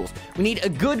casuals. We need a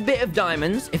good bit of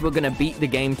diamonds if we're going to beat the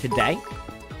game today.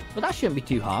 But that shouldn't be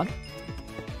too hard.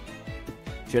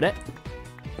 Should it?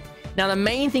 Now, the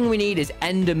main thing we need is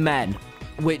Endermen,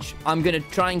 which I'm going to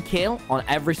try and kill on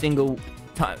every single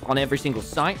time, on every single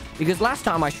site. Because last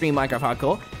time I streamed Minecraft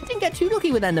Hardcore, I didn't get too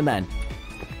lucky with Endermen.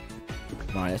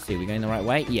 Alright, let's see. Are we going the right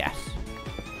way? Yes.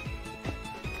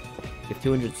 Give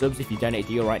 200 subs if you donate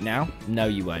Dio right now. No,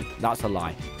 you won't. That's a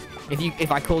lie.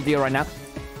 If I call Dio right now,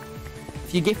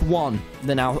 if you give 1,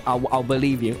 then I'll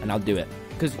believe you and I'll do it.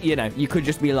 Because, you know, you could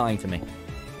just be lying to me.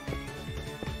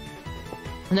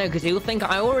 No, because he'll think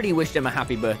I already wished him a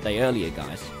happy birthday earlier,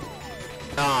 guys.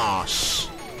 Ah,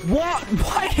 what?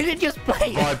 Why did it just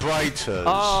play? Vibrators.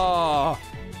 Oh.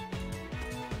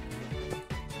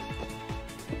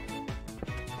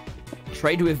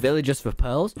 Trade with villagers for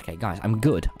pearls? Okay, guys, I'm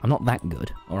good. I'm not that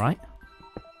good, alright?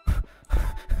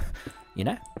 You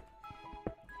know?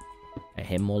 I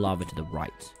hear more lava to the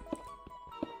right.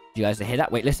 Do you guys hear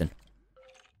that? Wait, listen.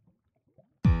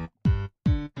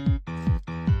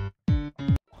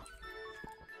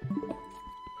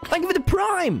 Thank you for the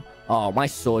prime! Oh, my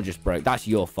sword just broke. That's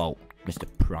your fault, Mr.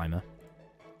 Primer.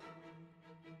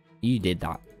 You did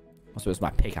that. I suppose it's my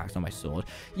pickaxe, not my sword.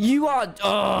 You are...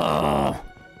 Oh!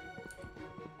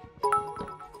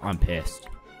 I'm pissed.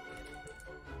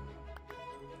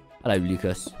 Hello,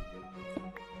 Lucas.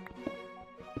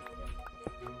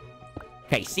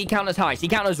 Okay, sea counter's high. Sea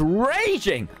counter's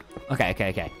raging.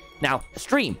 Okay. Now,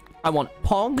 stream. I want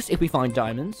pogs if we find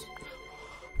diamonds.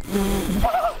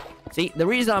 See, the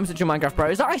reason I'm such a Minecraft pro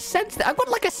is that I sense that I've got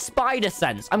like a spider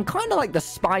sense. I'm kind of like the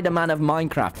Spider-Man of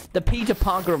Minecraft. The Peter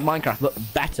Parker of Minecraft,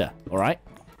 but better, all right?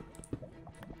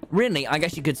 Really, I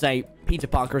guess you could say Peter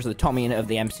Parker is the TommyInnit of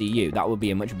the MCU. That would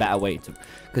be a much better way to...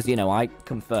 Because, you know, I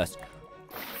come first.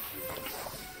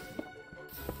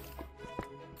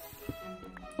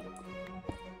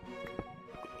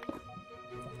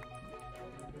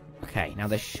 Okay, now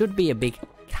there should be a big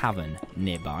cavern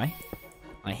nearby.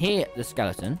 I hear the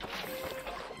skeleton.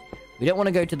 We don't want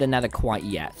to go to the nether quite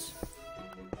yet.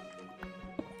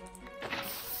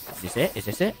 Is this it? Is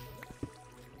this it?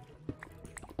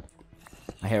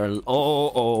 I hear a...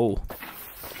 Oh.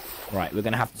 Right, we're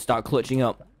going to have to start clutching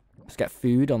up. Let's get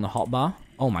food on the hotbar.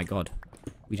 Oh my god.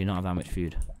 We do not have that much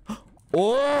food.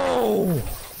 Oh!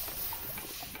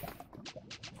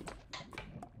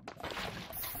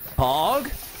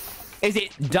 Pog? Is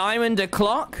it diamond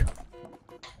o'clock?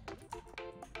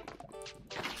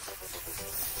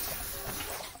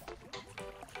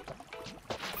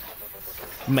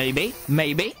 Maybe.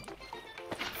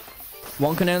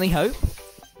 One can only hope.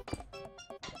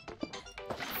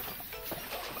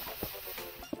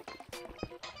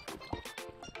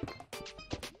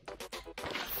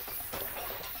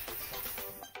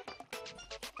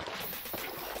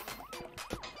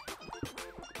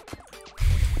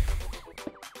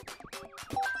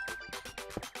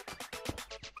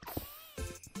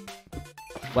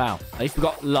 Wow, at least we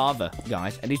got lava,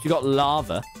 guys. At least we got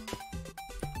lava.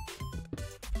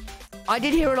 I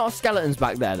did hear a lot of skeletons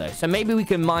back there, though, so maybe we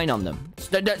can mine on them.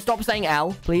 Stop saying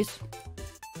L, please.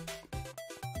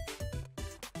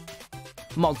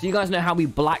 Mods, do you guys know how we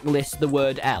blacklist the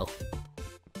word L?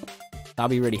 That'd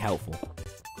be really helpful.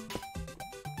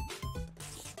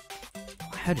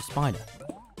 I heard a spider.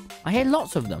 I hear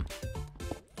lots of them.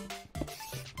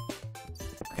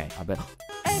 Okay, I bet...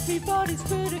 Everybody's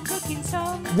good at cooking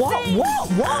something. What?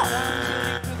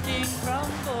 Cooking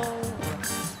crumble.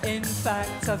 In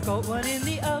fact, I've got one in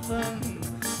the oven.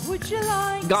 Would you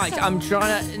like Guys, some? I'm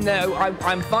trying to... No,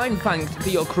 I'm fine, thanks for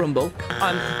your crumble.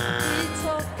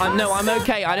 No, I'm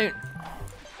okay. I don't...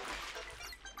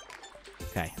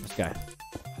 Okay, let's go.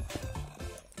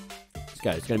 Let's go.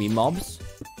 It's going to be mobs.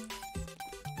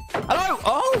 Hello!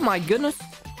 Oh, my goodness.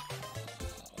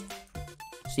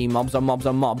 See, mobs on mobs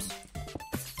on mobs.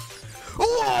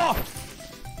 Oh!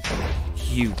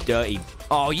 You dirty...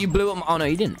 Oh, you blew up... Oh, no,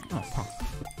 you didn't. Oh, fuck.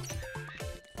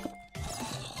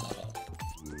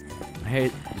 I hear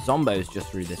zombos just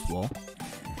through this wall.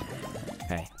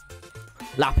 Okay.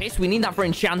 Lapis, we need that for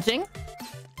enchanting.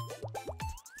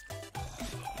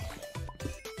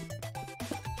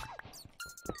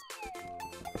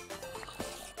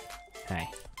 Okay.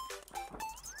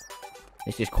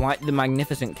 This is quite the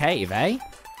magnificent cave, eh?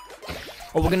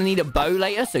 Oh, we're gonna need a bow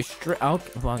later, so oh,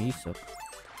 well, you suck.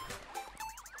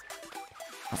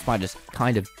 That spider's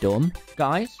kind of dumb,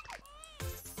 guys.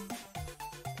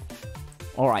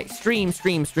 Alright, stream.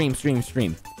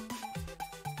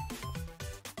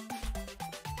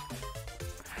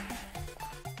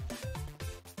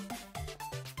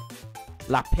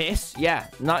 Lapis, yeah.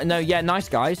 No, yeah, nice,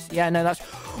 guys. Yeah, no, that's...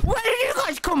 Where did you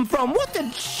guys come from? What the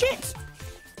shit?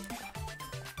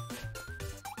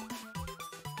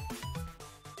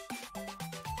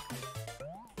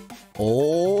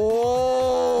 Oh!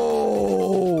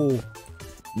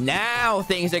 Now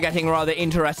things are getting rather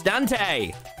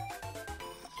interessante.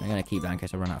 I'm gonna keep that in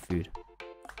case I run out of food.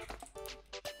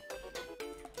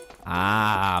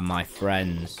 Ah, my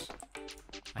friends.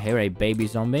 I hear a baby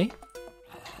zombie.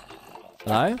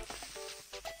 Hello?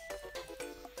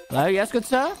 Hello? Yes, good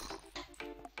sir?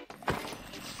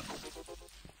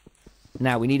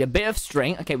 Now, we need a bit of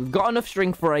string. Okay, we've got enough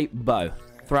string for a bow.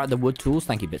 Throw out the wood tools.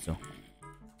 Thank you, Bitzel.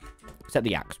 Except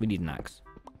the axe. We need an axe.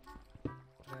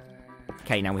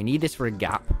 Okay, now we need this for a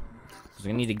gap. Because we're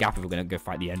going to need a gap if we're going to go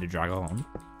fight the Ender Dragon.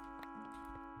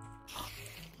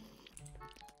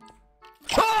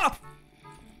 Ah!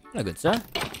 No good, sir.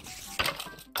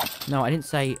 No, I didn't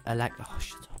say elect... Oh,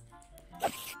 shut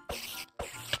up.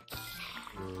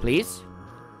 Please?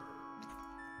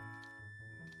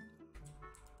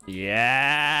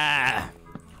 Yeah!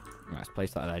 Let's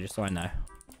place that there just so I know.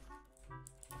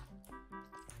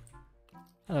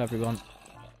 Hello, everyone.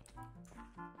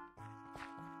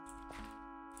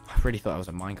 really thought that was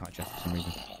a minecart chest for some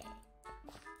reason.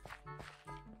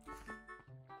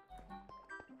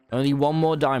 Only one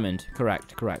more diamond.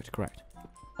 Correct.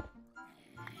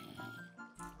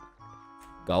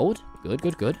 Gold.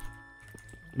 Good.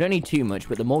 We don't need too much,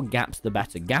 but the more gaps, the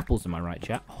better. Gapples, am I right,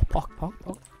 chat? Oh,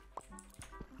 pog.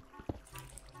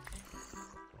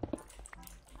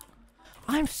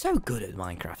 I'm so good at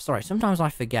Minecraft. Sorry, sometimes I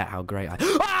forget how great I...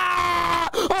 Ah!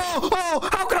 Oh!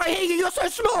 How can I hear you? You're so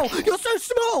small!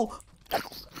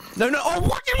 No. Oh,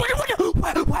 what? Where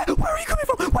are you coming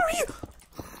from? Where are you?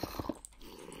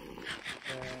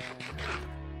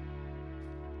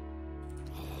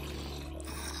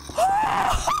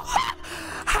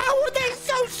 How are they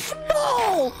so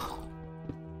small?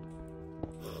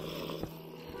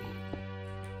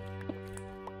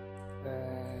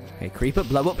 Okay, creeper,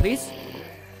 blow up, please.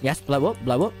 Yes, blow up.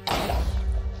 Okay.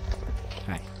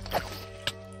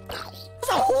 There's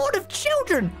a horde of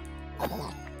children!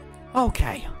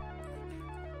 Okay.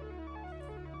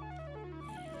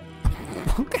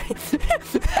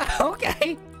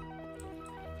 Okay.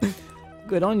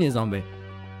 Good on you, zombie.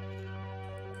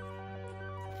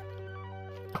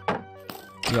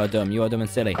 You are dumb and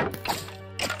silly.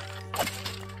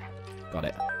 Got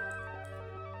it.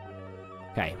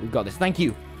 Okay, we've got this. Thank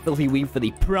you, Filthy Weave, for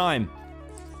the prime.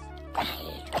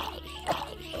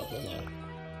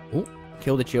 Oh,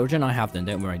 kill the children. I have them.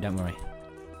 Don't worry.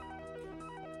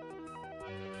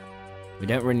 We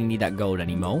don't really need that gold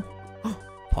anymore.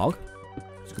 Pog.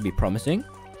 This could be promising.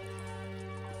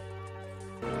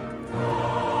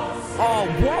 Oh,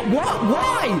 what?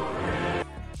 Why?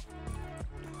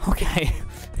 Okay.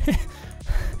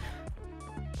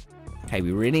 Okay,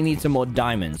 we really need some more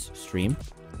diamonds, stream.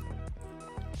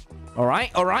 All right,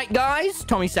 guys.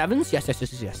 Tommy Sevens. Yes.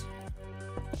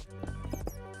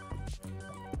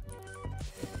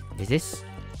 Is this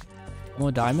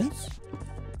more diamonds?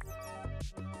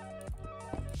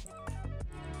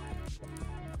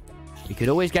 You could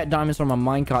always get diamonds from a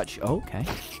minecart. Oh, okay.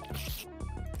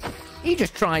 He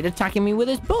just tried attacking me with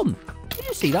his bum. Did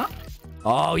you see that?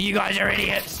 Oh, you guys are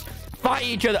idiots. Fight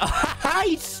each other.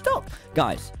 Stop.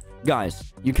 Guys,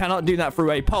 you cannot do that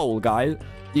through a pole, guys.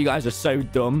 You guys are so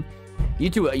dumb. You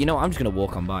two, you know what? I'm just going to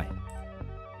walk on by.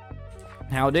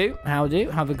 How do?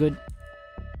 Have a good...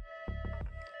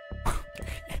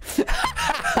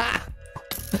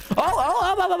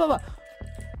 Oh.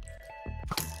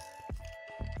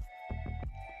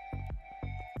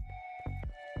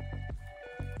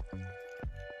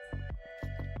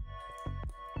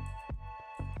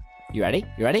 You ready?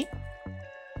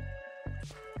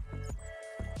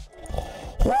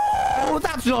 Oh,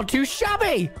 that's not too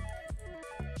shabby.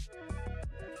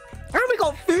 And we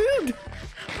got food.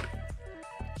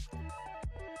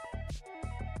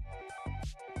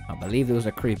 I believe there was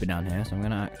a creeper down here, so I'm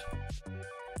gonna act.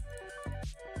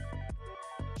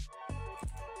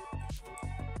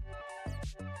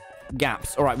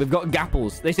 Gaps. All right, we've got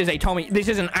gapples. This is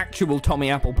an actual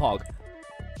Tommy Apple Pog.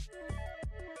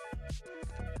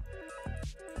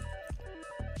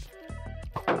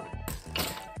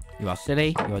 You are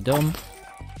silly. You are dumb.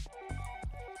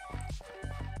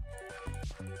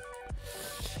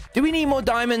 Do we need more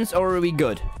diamonds, or are we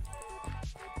good?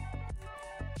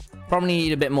 Probably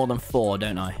need a bit more than 4,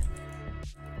 don't I?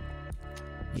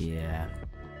 Yeah.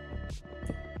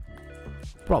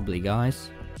 Probably,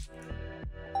 guys.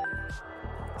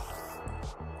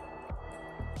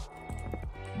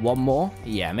 One more?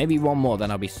 Yeah, maybe one more, then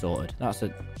I'll be sorted. That's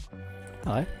a...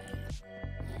 Hello.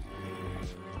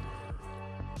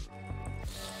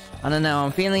 I don't know,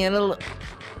 I'm feeling a little...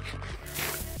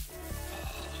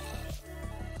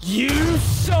 You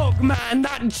suck, man!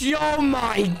 Oh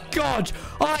my god!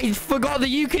 I forgot that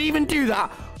you could even do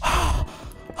that!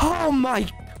 Oh my...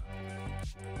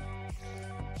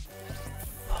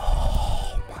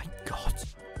 Oh my god.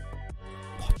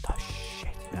 What the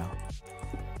shit now?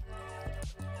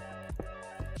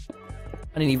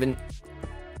 I didn't even...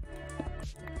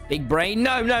 Big brain?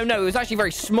 No. It was actually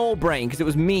very small brain, because it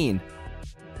was mean.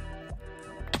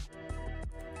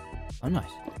 Oh,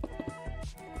 nice.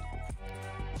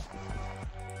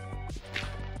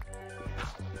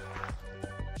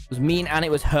 It was mean and it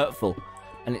was hurtful.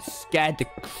 And it scared the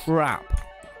crap.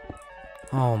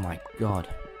 Oh my god.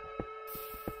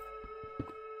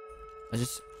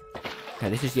 Okay,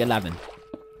 this is the 11.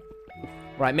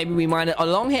 Right, maybe we mine it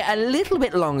along here a little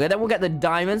bit longer. Then we'll get the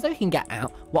diamonds. Then we can get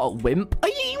out. What a wimp.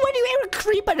 When do you hear a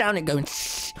creeper down it going...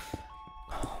 Shh.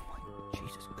 Oh my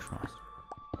Jesus Christ.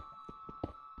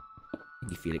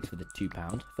 Thank you, Felix, for the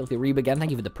 £2. Filthy Reeb again.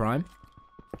 Thank you for the prime.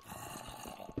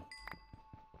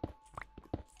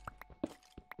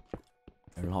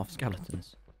 There are a lot of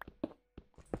skeletons.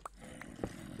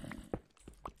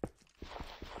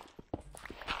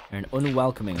 They're an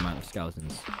unwelcoming amount of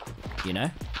skeletons. You know?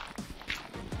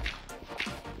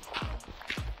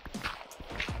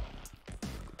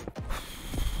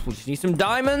 We just need some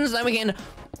diamonds, then we can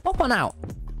pop on out.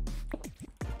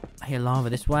 I hear lava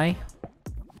this way.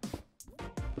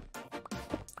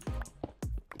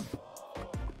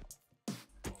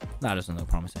 That doesn't look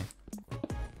promising.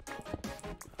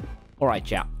 Alright,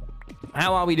 chat.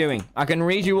 How are we doing? I can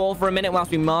read you all for a minute whilst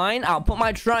we mine. I'll put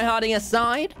my tryharding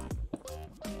aside.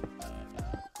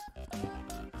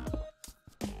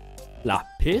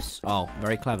 Lapis? Oh,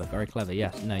 very clever, very clever.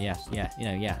 Yes, no, yes, yeah, you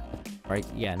know, yeah. Right,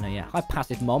 yeah, no, yeah. Hi,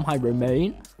 Passive Mom. Hi,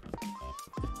 Romaine.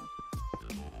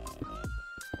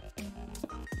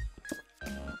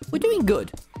 We're doing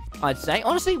good, I'd say.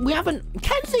 Honestly, we haven't...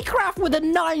 Kenzie Craft with a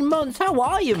 9 months. How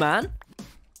are you, man?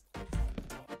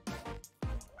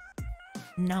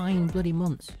 9 bloody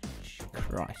months.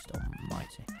 Christ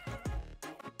almighty.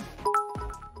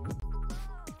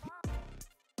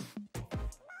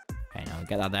 Okay, now we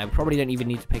get that there. We probably don't even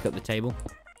need to pick up the table.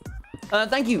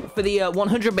 Thank you for the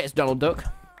 100 bits, Donald Duck.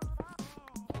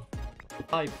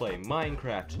 I play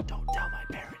Minecraft. Don't tell my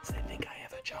parents, they think I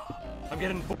have a job. I'm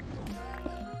getting...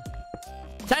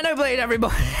 Technoblade,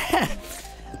 everybody.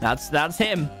 That's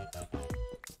him.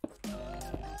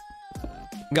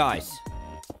 Guys.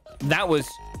 That was...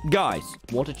 Guys,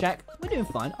 water check. We're doing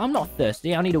fine. I'm not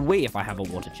thirsty. I need a wee if I have a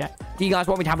water check. Do you guys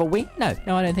want me to have a wee? No,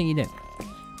 I don't think you do.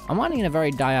 I'm mining in a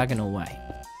very diagonal way.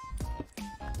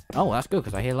 Oh, that's good,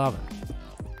 because I hear lava.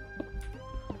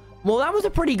 Well, that was a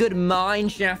pretty good mine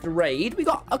shaft raid. We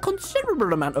got a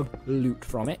considerable amount of loot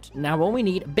from it. Now, all we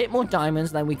need, a bit more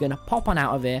diamonds, then we're going to pop on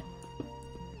out of here.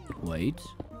 Wait.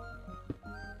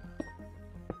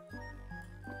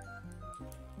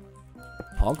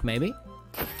 Pog, maybe?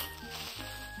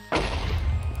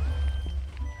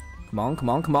 Come on, come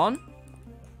on, come on.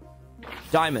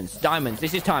 Diamonds, diamonds.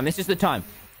 This is time. This is the time.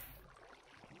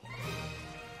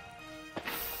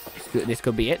 This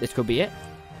could be it. This could be it.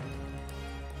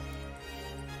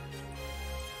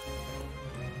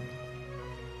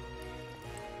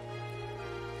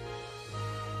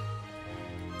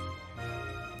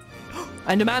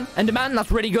 Enderman, Enderman,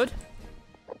 that's really good.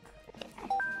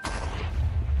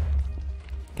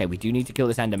 Okay, we do need to kill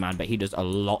this Enderman, but he does a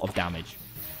lot of damage.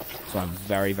 So I'm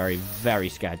very, very, very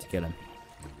scared to kill him.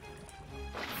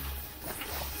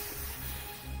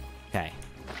 Okay.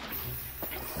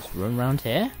 Let's run around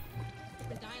here.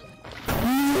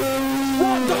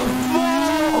 What the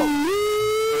fuck?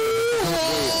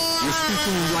 You're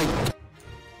speaking right.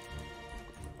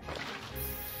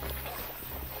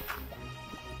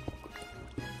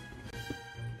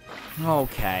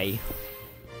 Okay.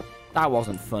 That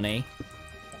wasn't funny.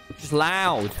 Just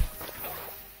loud.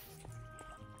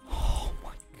 Oh my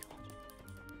god.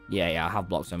 Yeah, I have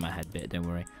blocks on my head bit, don't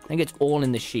worry. I think it's all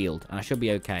in the shield, and I should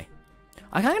be okay.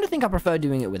 I kind of think I prefer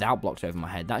doing it without blocks over my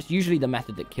head. That's usually the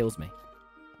method that kills me.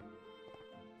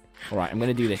 Alright, I'm going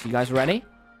to do this. You guys ready?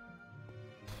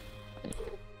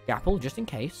 Apple, just in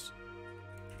case.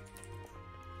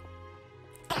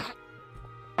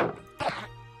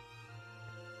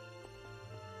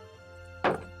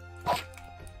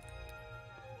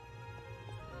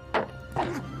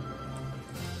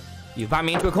 You've backed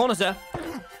me into a corner, sir.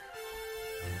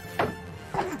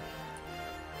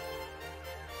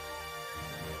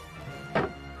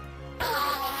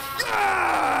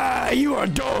 You are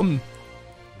dumb.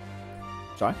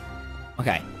 Sorry.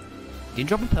 Okay. Didn't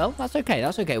drop a pearl. That's okay.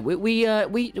 That's okay.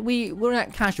 We're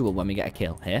not casual when we get a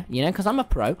kill here, you know, because I'm a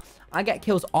pro. I get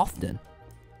kills often.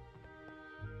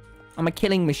 I'm a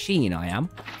killing machine. I am.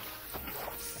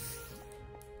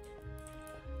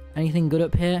 Anything good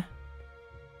up here?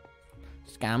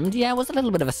 Scammed? Yeah, it was a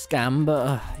little bit of a scam,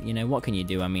 but you know, what can you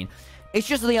do? I mean, it's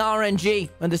just the RNG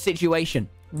and the situation.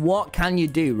 What can you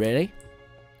do, really?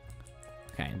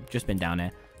 Okay, just been down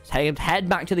here. Let's head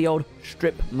back to the old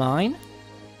strip mine.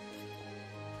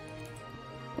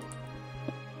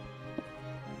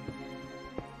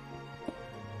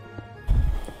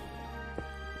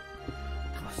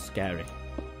 Oh, scary.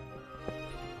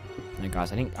 No,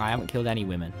 guys, I think I haven't killed any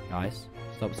women, guys.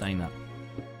 Stop saying that.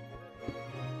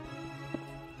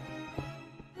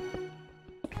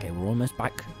 Okay, we're almost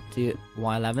back to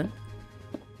Y11.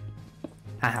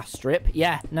 Haha, strip.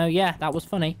 Yeah, no, yeah, that was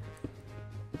funny.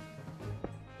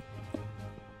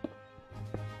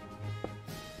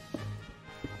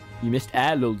 You missed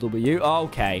air, lol W.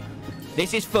 Okay.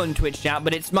 This is fun, Twitch chat,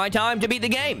 but it's my time to beat the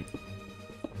game.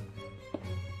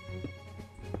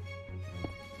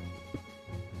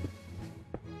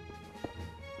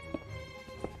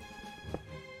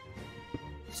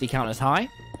 C count as high.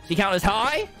 C count as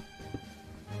high.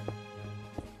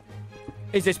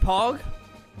 Is this Pog?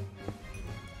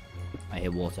 I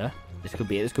hear water. This could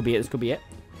be it. This could be it. This could be it.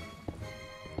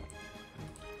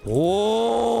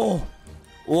 Whoa!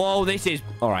 Whoa, this is...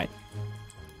 Alright.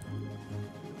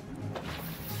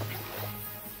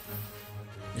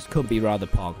 This could be rather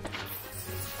Pog.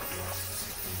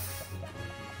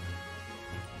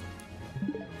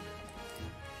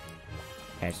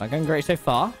 Okay, it's not going great so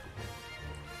far.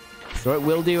 Sure it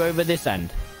will do over this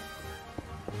end.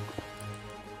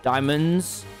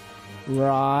 Diamonds.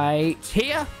 Right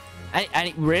here.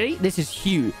 And really? This is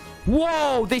huge.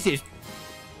 Whoa, this is...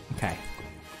 Okay.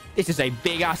 This is a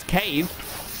big-ass cave.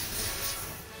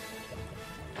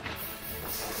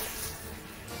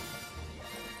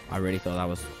 I really thought that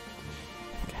was...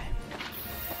 Okay.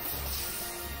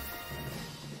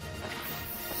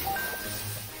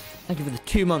 Thank you for the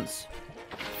 2 months.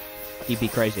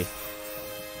 DP crazy.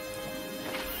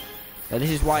 So this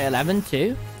is why 11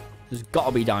 too. There's got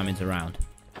to be diamonds around.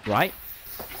 Right?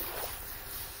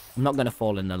 I'm not going to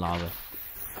fall in the lava.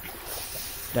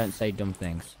 Don't say dumb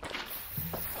things.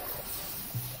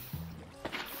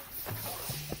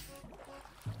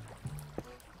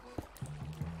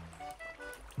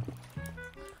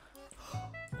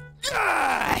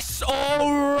 Yes!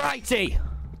 Alrighty!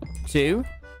 2,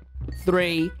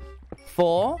 3,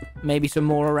 4. Maybe some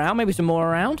more around. Maybe some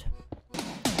more around. You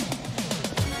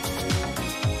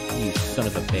son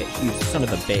of a bitch. You son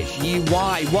of a bitch. You,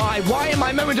 why? Why in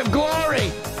my moment of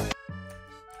glory?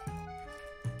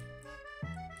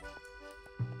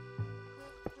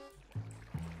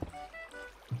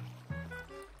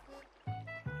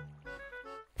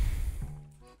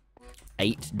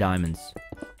 Eight diamonds.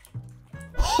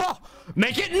 Ha!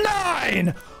 Make it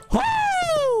 9!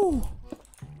 Woo!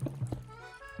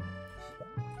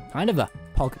 Kind of a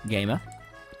Pog gamer.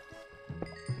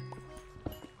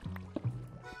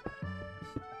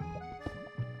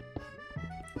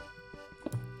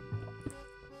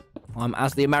 I'm,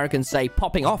 as the Americans say,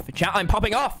 popping off. Chat, I'm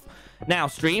popping off. Now,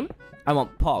 stream. I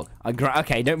want Pog.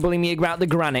 Okay, don't bully me about the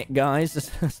granite, guys.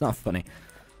 That's not funny.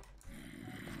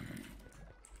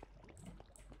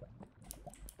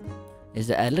 Is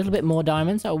there a little bit more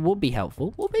diamonds? That would be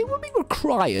helpful. Would be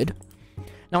required.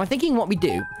 Now, I'm thinking what we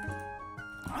do.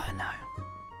 Oh, no.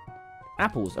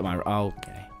 Apples, am I...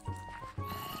 Okay.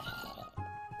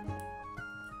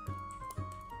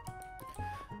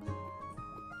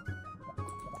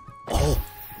 Oh.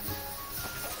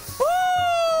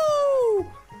 Woo!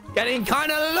 Getting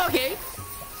kind of lucky.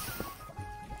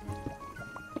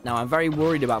 Now, I'm very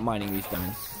worried about mining these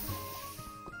diamonds.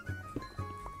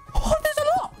 Oh, there's a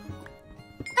lot!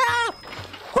 Ah!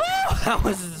 Woo! That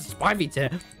was a spicy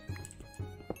tear.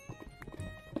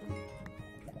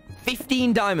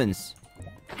 15 diamonds.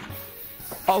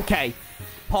 Okay.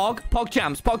 Pog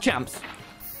champs. Pog champs.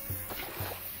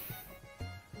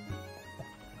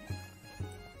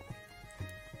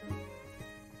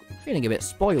 Feeling a bit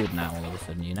spoiled now all of a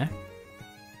sudden, you know?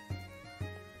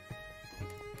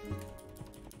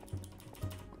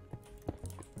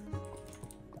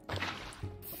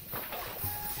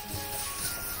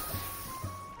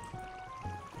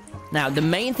 Now, the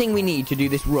main thing we need to do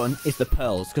this run is the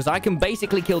pearls, because I can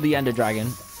basically kill the Ender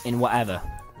Dragon in whatever.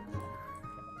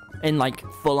 In, like,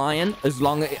 full iron, as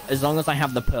long as I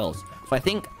have the pearls. So I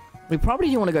think we probably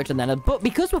do want to go to the Nether, but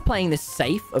because we're playing this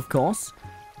safe, of course,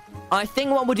 I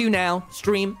think what we'll do now,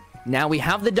 stream, now we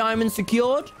have the diamonds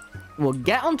secured, we'll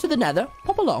get onto the Nether,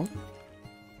 pop along.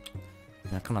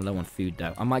 I'm kind of low on food,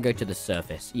 though. I might go to the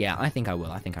surface. Yeah, I think I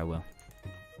will.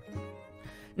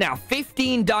 Now,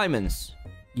 15 diamonds.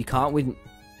 You can't with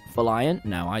full iron?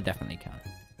 No, I definitely can.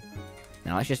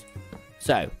 Now, let's just...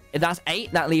 So, if that's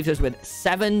 8, that leaves us with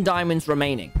 7 diamonds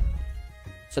remaining.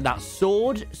 So, that's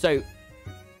sword. So,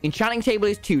 enchanting table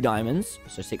is 2 diamonds.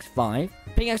 So, 6, 5.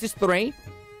 Pickaxe is 3.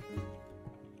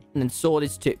 And then sword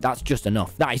is 2. That's just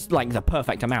enough. That is, like, the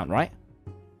perfect amount, right?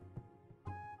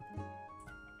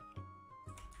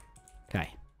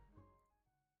 Okay.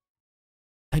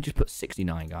 I just put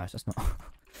 69, guys. That's not...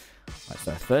 Right,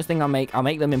 so first thing I'll make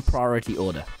them in priority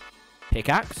order.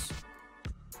 Pickaxe.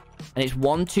 And it's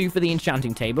 1, 2 for the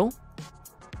enchanting table.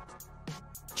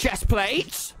 Chest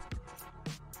plates.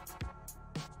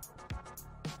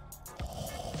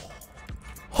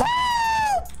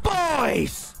 Oh,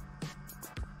 boys!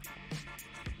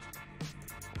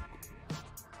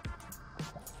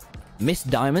 Missed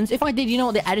diamonds. If I did, you know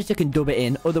what? The editor can dub it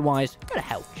in. Otherwise, go to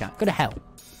hell, chat. Go to hell.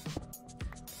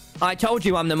 I told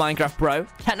you I'm the Minecraft bro.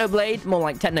 Technoblade, more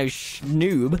like Techno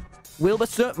Schnoob.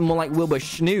 Wilbur, more like Wilbur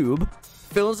Schnoob.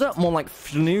 Filzer, more like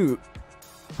Fnoob.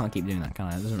 Can't keep doing that, can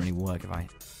I? It doesn't really work if I...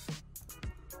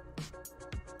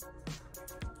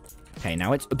 Okay,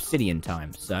 now it's obsidian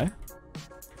time, so...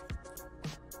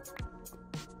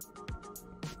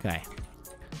 Okay.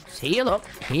 Heal up.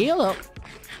 Heal up.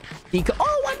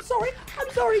 Oh, I'm sorry. I'm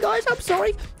sorry, guys. I'm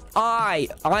sorry.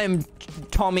 I'm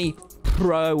Tommy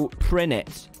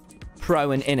Innit.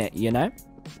 Pro and Innit, you know?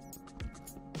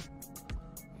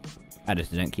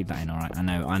 Editor, don't keep that in, alright?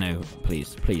 I know.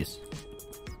 Please, please.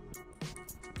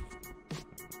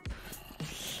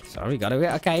 Sorry, gotta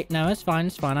get... Okay, no, it's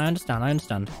fine, I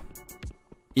understand.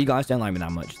 You guys don't like me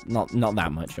that much. Not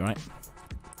that much, alright?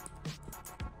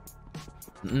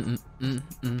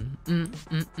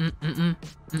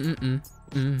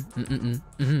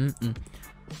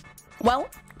 Well,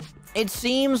 it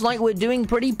seems like we're doing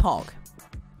pretty pog.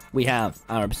 We have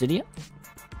our obsidian.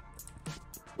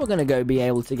 We're gonna go be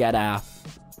able to get our...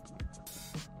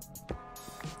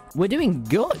 We're doing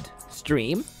good,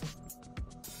 stream.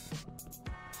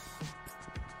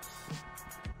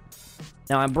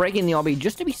 Now, I'm breaking the obby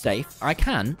just to be safe. I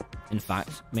can, in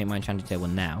fact, make my enchanting table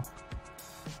now.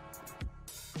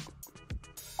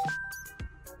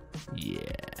 Yeah.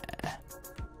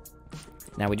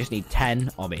 Now we just need 10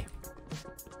 obby.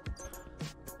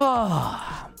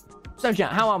 Oh. So,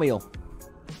 chat, how are we all?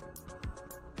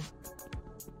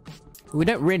 We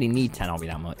don't really need 10 obby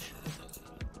that much.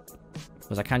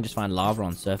 Because I can just find lava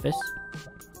on surface.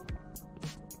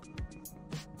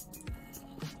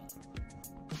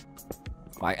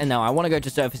 Right, and now I want to go to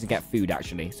surface and get food,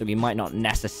 actually. So we might not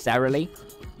necessarily...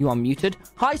 You are muted.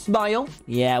 Hi, Smile.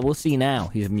 Yeah, we'll see now.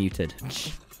 He's muted.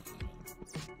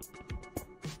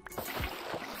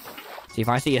 See, if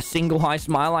I see a single high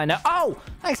smile, I know... Oh!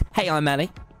 Thanks. Hey, I'm Ellie.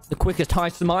 The quickest high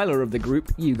smiler of the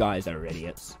group. You guys are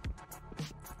idiots.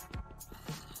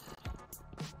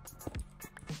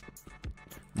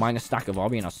 Minus stack of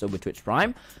obby and our sub with Twitch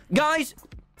Prime. Guys!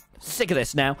 Sick of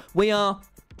this now. We are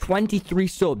 23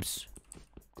 subs.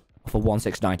 For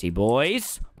 1690,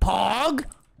 boys. Pog!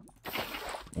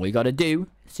 All you gotta do,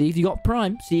 see if you got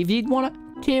Prime. See if you'd want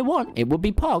a tier 1. It would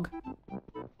be Pog.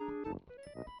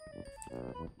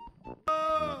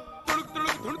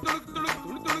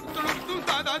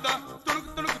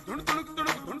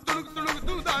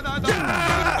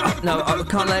 No, I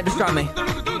can't let it distract me.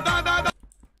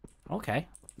 Okay,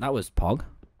 that was Pog.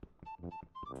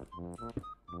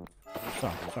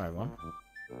 Sorry, everyone.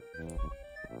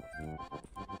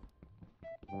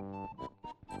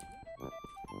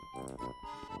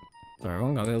 Sorry,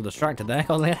 everyone got a little distracted there.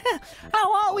 I was like,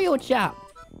 how are we all, chat?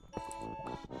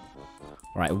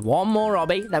 Right, one more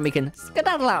obby, then we can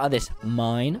skedaddle out of this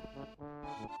mine.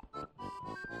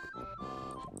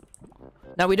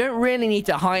 Now, we don't really need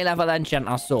to high-level enchant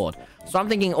our sword. So I'm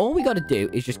thinking all we got to do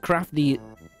is just craft the...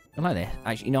 I like this.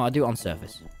 Actually, no, I'll do it on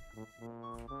surface.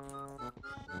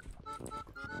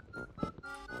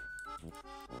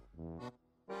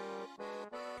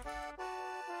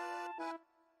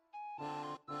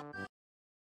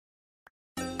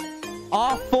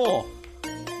 R4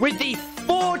 with the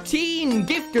 14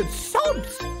 gifted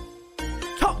subs.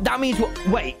 Top, that means what?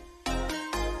 Wait,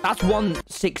 that's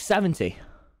 1670.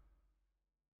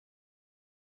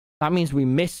 That means we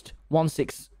missed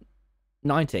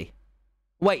 1690.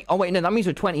 Wait, oh wait, no, that means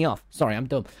we're 20 off. Sorry, I'm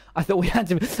dumb. I thought we had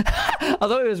to. I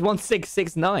thought it was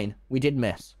 1669. We did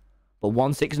miss, but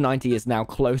 1690 is now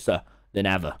closer than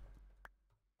ever,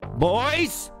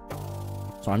 boys.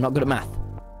 So I'm not good at math.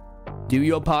 Do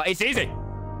your part. It's easy.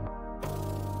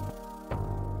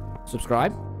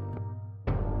 Subscribe.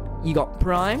 You got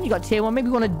Prime. You got tier 1. Maybe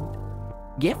you want a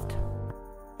gift.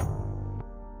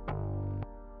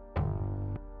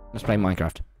 Let's play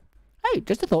Minecraft. Hey,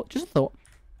 just a thought. Just a thought.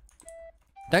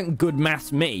 Don't good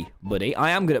maths me, buddy.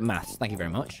 I am good at maths. Thank you very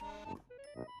much.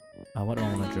 Oh, what do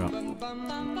I want to drop?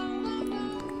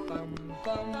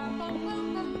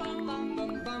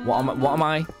 What am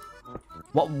I?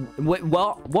 Wait,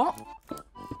 what?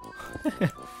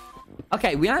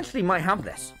 Okay, we actually might have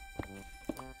this.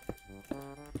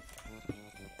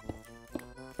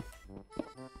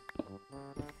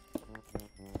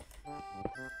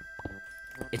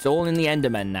 It's all in the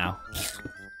Endermen now.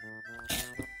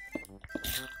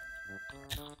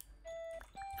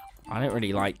 I don't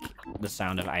really like the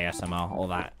sound of ASMR or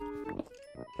that.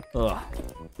 Ugh.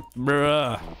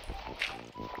 Bruh.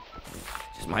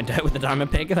 Just my dirt with the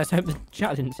diamond pick. Let's hope the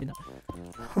chat didn't see that.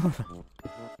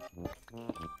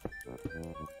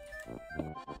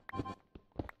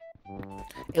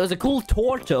 It was a cool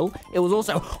turtle. It was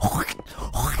also...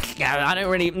 I don't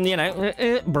really, you know...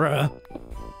 bruh.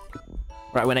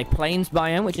 Right, we're in a plains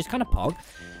biome, which is kind of pog.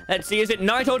 Let's see, is it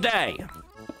night or day?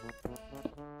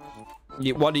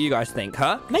 What do you guys think,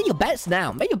 huh? Make your bets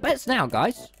now. Make your bets now,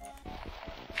 guys.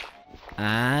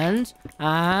 And...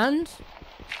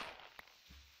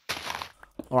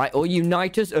 Alright, all you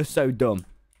nighters are so dumb.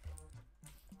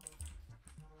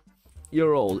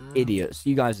 You're all idiots.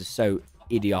 You guys are so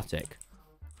idiotic.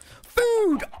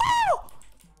 Food! Oh!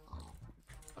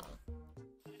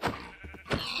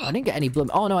 I didn't get any blood.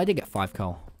 Oh, no, I did get 5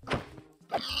 coal.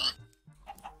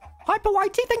 Hyper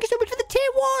YT, thank you so much for the tier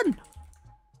 1!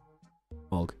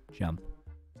 Bog, jump.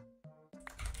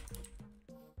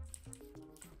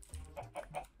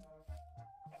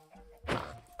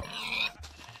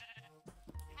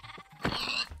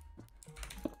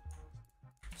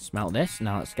 Smell this.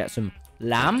 Now let's get some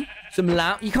lamb. Some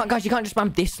lamb. You can't, guys, you can't just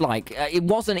spam dislike. It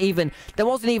wasn't even, there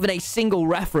wasn't even a single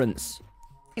reference.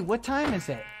 Hey, what time is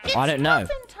it? I don't know.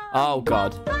 Oh,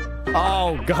 God.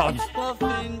 Oh, God.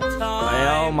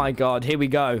 Oh, my God. Here we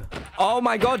go. Oh,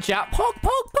 my God, chat. Pog,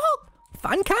 pog, pog.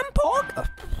 Fan cam pog.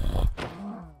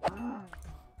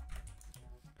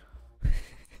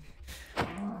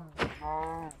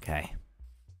 Okay.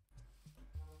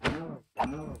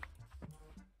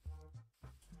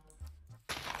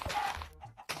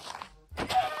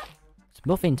 It's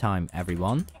muffin time,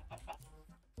 everyone.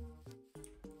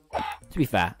 To be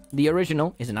fair, the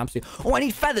original is an absolute... Oh, I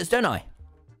need feathers, don't I?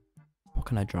 What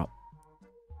can I drop?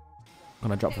 I'm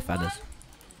gonna drop the feathers.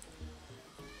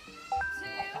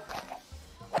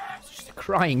 It's just a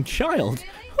crying child.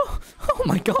 Oh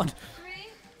my god.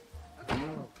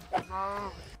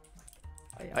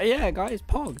 Yeah, guys,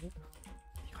 Pog. You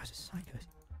guys are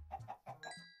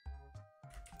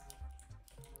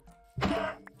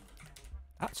psychos.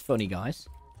 That's funny, guys.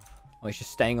 Oh, he's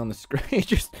just staying on the screen. He's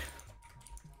just...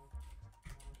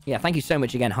 Yeah, thank you so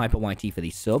much again, Hyper YT, for the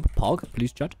sub. Pog,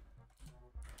 please chat.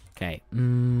 Okay,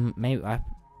 maybe I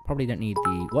probably don't need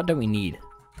the... What don't we need?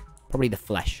 Probably the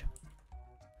flesh.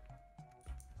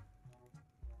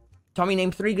 Tommy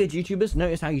named 3 good YouTubers.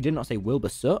 Notice how you did not say Wilbur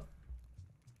Sut.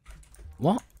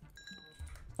 What?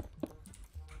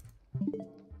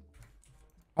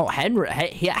 Oh, Henry,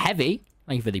 Heavy.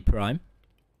 Thank you for the prime.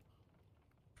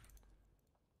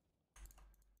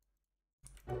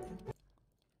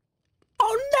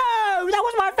 Oh no! That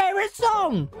was my favorite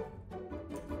song!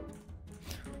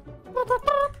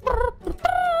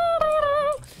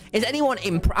 Is anyone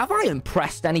have I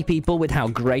impressed any people with how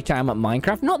great I am at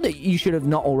Minecraft? Not that you should have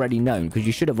not already known, because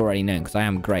you should have already known, because I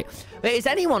am great. But is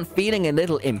anyone feeling a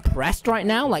little impressed right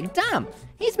now? Like, damn,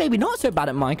 he's maybe not so bad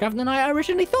at Minecraft than I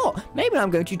originally thought. Maybe I'm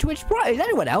going to Twitch Pro. Is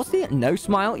anyone else here? No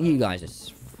smile? You guys are...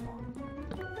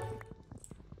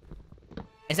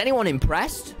 Is anyone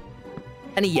impressed?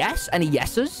 Any yes? Any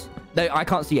yeses? No, I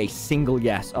can't see a single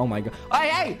yes. Oh my god.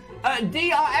 Hey!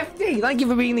 DRFT, thank you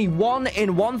for being the 1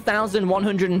 in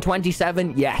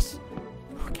 1,127 yes.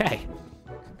 Okay.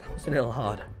 That was a little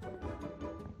hard.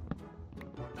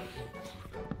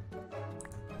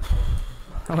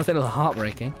 That was a little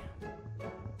heartbreaking.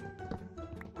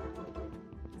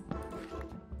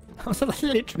 That was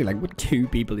literally like with 2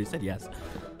 people who said yes.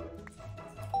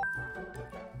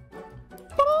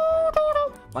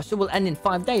 My sub will end in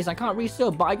 5 days. I can't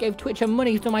resub, but I gave Twitch some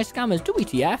money to my scammers.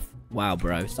 WTF? Wow,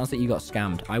 bro. Sounds like you got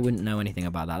scammed. I wouldn't know anything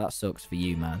about that. That sucks for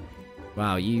you, man.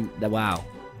 Wow, wow.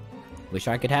 Wish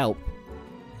I could help.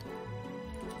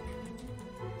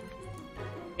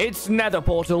 It's Nether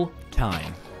Portal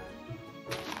time.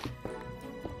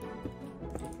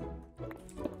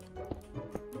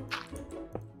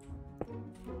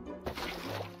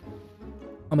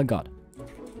 Oh my god.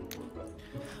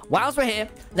 Whilst we're here,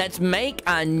 let's make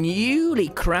a newly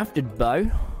crafted bow.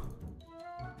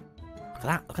 Look at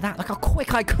that, look at that, look how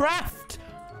quick I craft!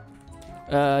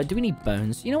 Do we need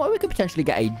bones? You know what, we could potentially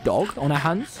get a dog on our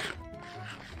hands.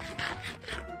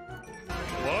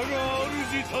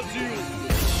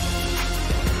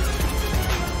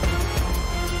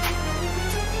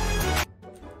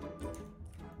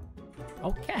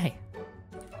 Okay.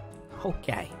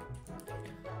 Okay.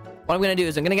 What I'm going to do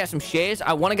is I'm going to get some shears.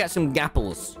 I want to get some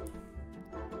gapples.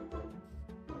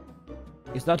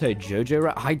 Is that a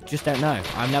JoJo? I just don't know.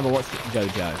 I've never watched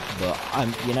JoJo,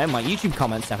 but you know, my YouTube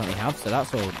comments definitely have, so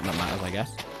that's all that matters, I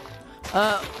guess.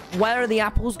 Where are the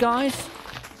apples, guys?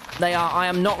 They are. I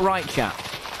am not right, chat.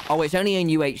 Oh, it's only in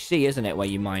UHC, isn't it, where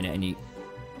you mine it and you...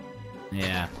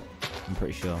 Yeah, I'm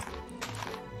pretty sure.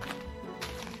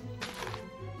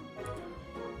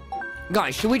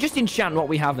 Guys, should we just enchant what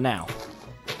we have now?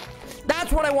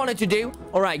 That's what I wanted to do.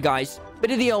 All right, guys.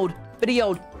 Bit of the old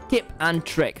tip and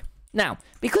trick. Now,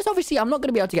 because obviously I'm not going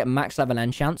to be able to get max level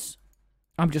enchants.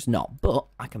 I'm just not. But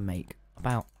I can make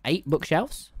about 8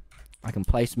 bookshelves. I can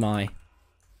place my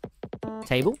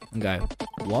table and go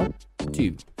 1,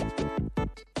 2,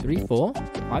 3, 4,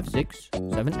 5, 6,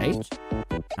 7, 8.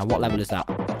 And what level is that?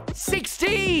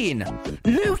 16!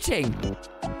 Looting!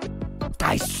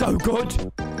 That is so good!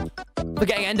 For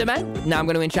getting Endermen. Now I'm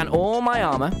going to enchant all my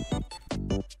armor.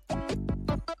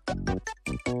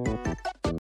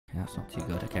 That's not too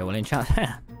good. Okay, we'll enchant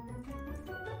there.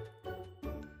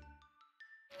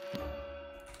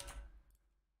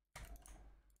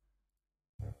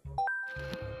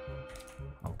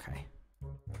 Okay.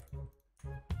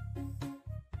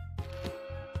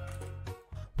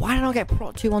 Why did I get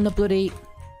Prot 2 on the bloody...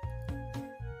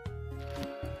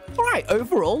 Alright,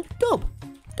 overall, dub.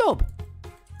 Dub.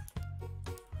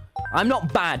 I'm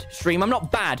not bad, stream. I'm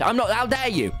not bad. I'm not... How dare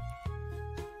you?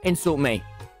 Insult me.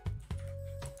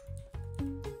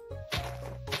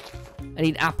 I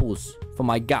need apples for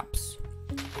my gaps.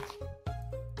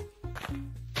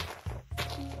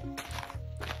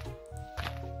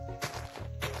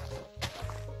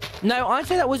 No, I'd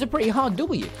say that was a pretty hard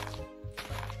W.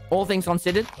 All things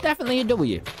considered, definitely a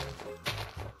W.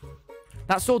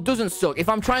 That sword doesn't suck. If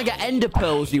I'm trying to get ender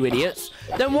pearls, you idiots,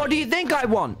 then what do you think I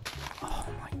want? Oh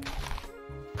my god.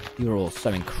 You're all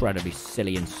so incredibly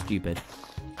silly and stupid.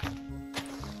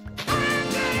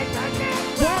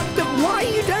 What the? Why are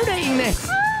you donating this?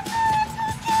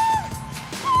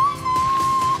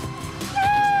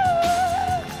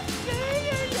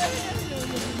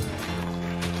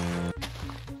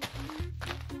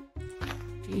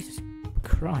 Jesus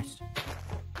Christ.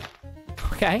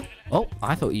 Okay. Oh,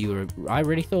 I thought you were... I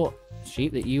really thought,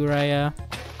 Sheep, that you were a...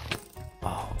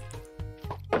 Oh.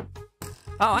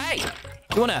 Oh, hey!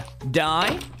 You wanna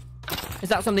die? Is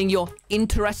that something you're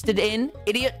interested in,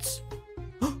 idiots?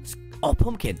 Oh,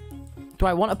 pumpkin. Do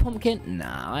I want a pumpkin?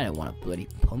 Nah, I don't want a bloody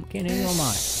pumpkin. Who am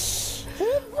I?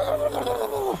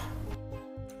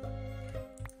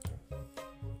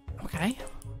 Okay.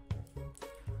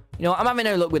 You know what? I'm having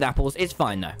no luck with apples. It's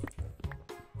fine, though.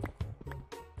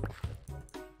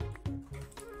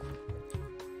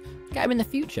 Get them in the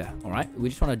future, alright? We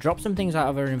just want to drop some things out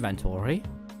of our inventory.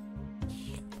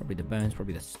 Probably the bones,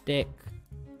 probably the stick.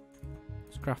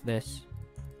 Let's craft this.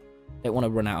 Don't want to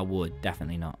run out of wood.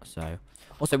 Definitely not, so...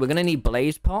 Also, we're going to need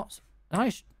blaze pots.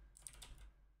 Nice.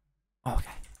 Oh,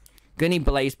 okay. Gonna need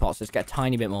blaze pots. Let's get a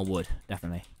tiny bit more wood.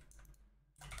 Definitely.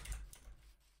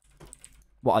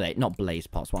 What are they? Not blaze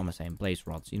pots. What am I saying? Blaze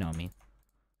rods. You know what I mean.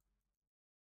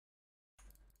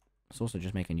 Let's also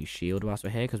just make a new shield whilst we're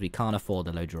here, because we can't afford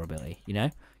the low durability. You know?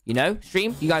 You know?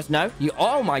 Stream? You guys know? You...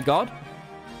 Oh, my God.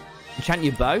 Enchant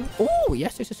your bow. Oh,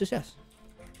 yes, yes, yes, yes, yes.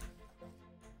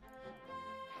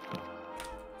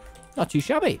 Not too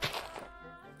shabby.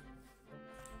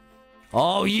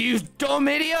 Oh, you dumb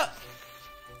idiot.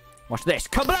 Watch this.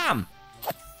 Kablam!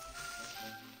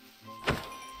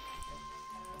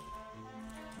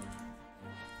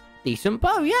 Decent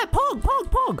bow. Yeah, pog,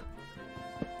 pog, pog.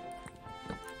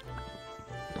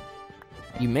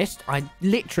 You missed? I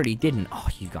literally didn't. Oh,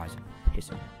 you guys are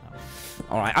pissing me off.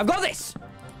 Alright, I've got this!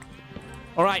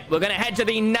 Alright, we're gonna head to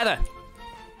the nether.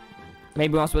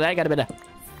 Maybe once we're there, get a bit of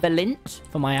flint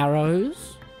for my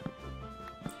arrows.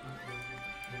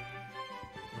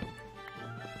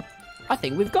 I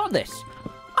think we've got this.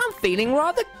 I'm feeling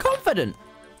rather confident.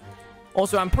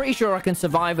 Also, I'm pretty sure I can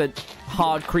survive a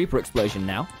hard creeper explosion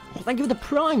now. Thank you for the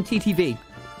prime, TTV.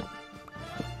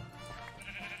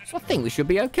 So I think we should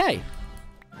be okay.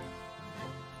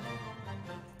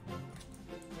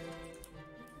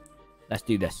 Let's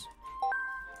do this.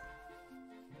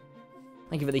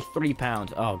 Thank you for the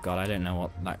 £3. Oh, God, I don't know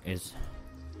what that is.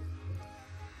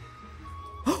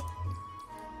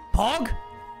 Pog?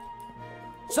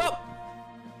 Sup?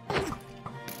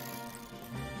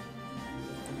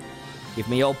 Give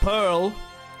me your pearl.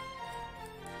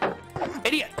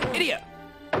 Idiot! Idiot!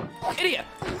 Idiot!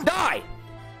 Die!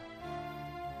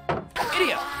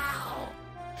 Idiot!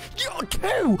 You got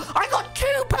 2! I got 2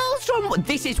 pearls from...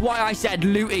 This is why I said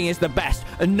looting is the best.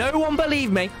 And no one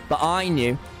believed me, but I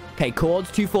knew. Okay,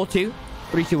 chords 242,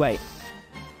 328.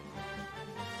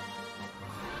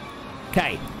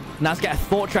 Okay, now let's get a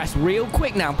fortress real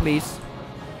quick now, please.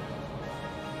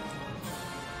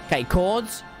 Okay,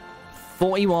 chords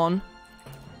 41,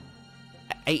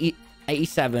 80,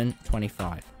 87,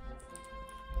 25.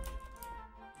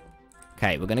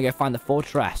 Okay, we're gonna go find the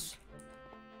fortress.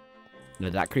 No,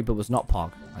 that creeper was not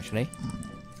Pog, actually.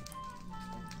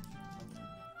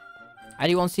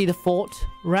 Anyone see the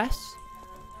fortress?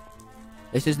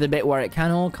 This is the bit where it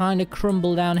can all kind of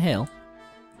crumble downhill.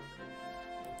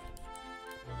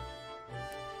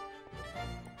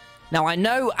 Now, I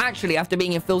know, actually, after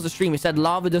being in Phil's stream, he said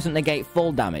lava doesn't negate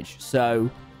fall damage. So,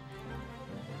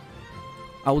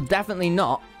 I will definitely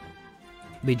not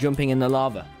be jumping in the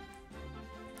lava.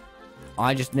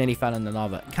 I just nearly fell in the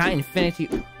lava. Can't infinity...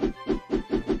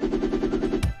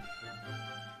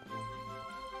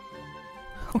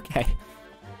 Okay.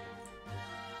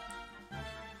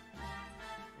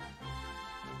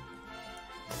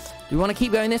 Do you want to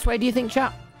keep going this way, do you think,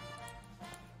 chat?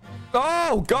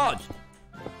 Oh, God!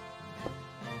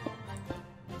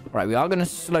 Right, we are going to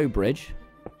slow bridge.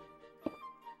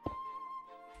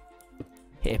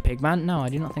 Hit a pigman? No, I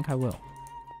do not think I will.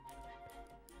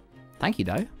 Thank you,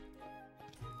 though.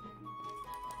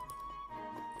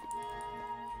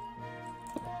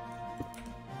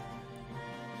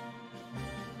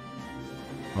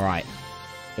 Right.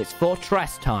 It's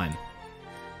fortress time.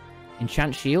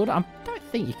 Enchant shield? I don't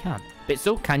think you can.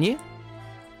 Bitzel, can you?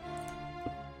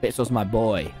 Bitzel's my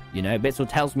boy. You know, Bitzel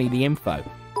tells me the info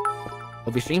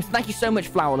of your streams. Thank you so much,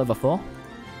 Flower Lover 4.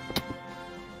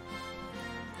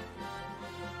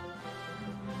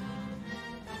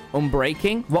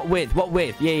 Unbreaking? What with? What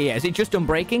with? Yeah. Is it just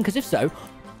unbreaking? Because if so,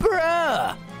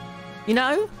 bruh! You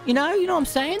know what I'm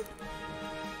saying?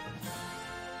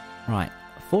 Right.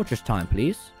 Fortress time,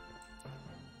 please.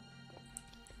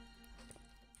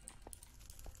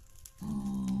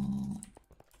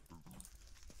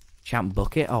 Champ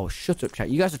bucket? Oh, shut up, chat.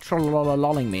 You guys are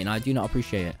troll-lolling me, and I do not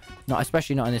appreciate it.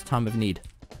 Especially not in this time of need.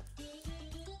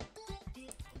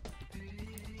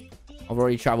 I've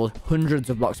already traveled hundreds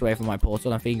of blocks away from my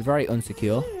portal. I'm feeling very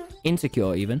unsecure.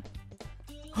 Insecure, even.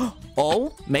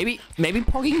 Oh, maybe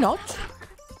Poggy not?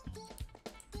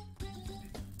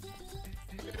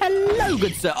 Hello,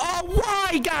 good sir. Oh,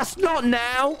 why, Gas? Not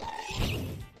now.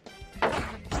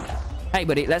 Hey,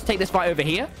 buddy, let's take this fight over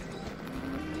here.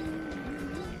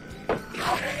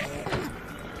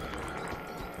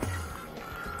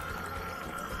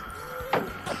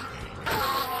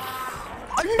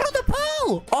 Another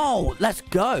pearl! Oh, let's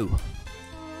go.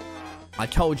 I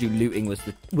told you looting was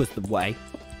the way.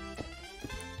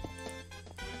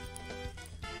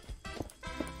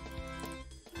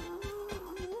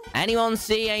 Anyone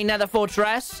see a nether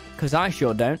fortress? Because I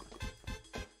sure don't.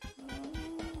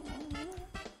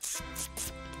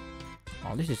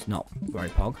 Oh, this is not very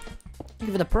pog. Thank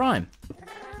you for the prime.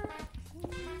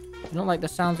 I don't like the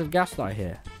sounds of gas that I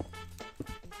hear.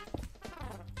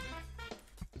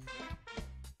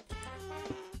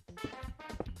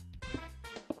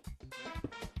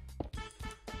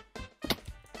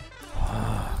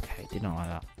 Okay, did not like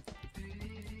that.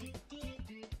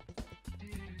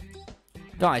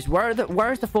 Guys, where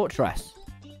is the fortress?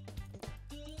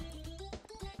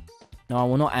 No, I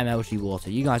will not MLG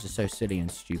water. You guys are so silly and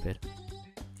stupid.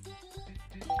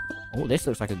 Oh, this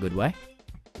looks like a good way.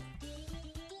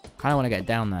 Kind of want to get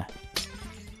down there.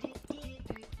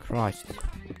 Christ.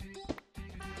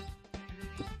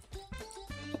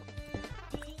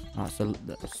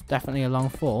 That's definitely a long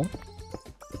fall.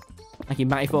 Thank you,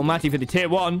 Matty, for the tier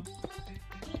 1.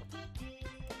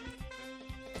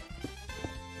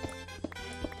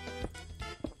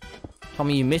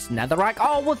 Tommy, you missed netherrack.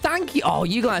 Oh, well, thank you. Oh,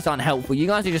 you guys aren't helpful. You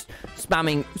guys are just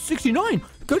spamming 69.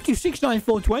 Go to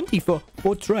 69420 for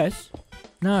fortress.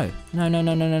 No,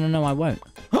 I won't.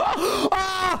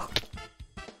 Ah!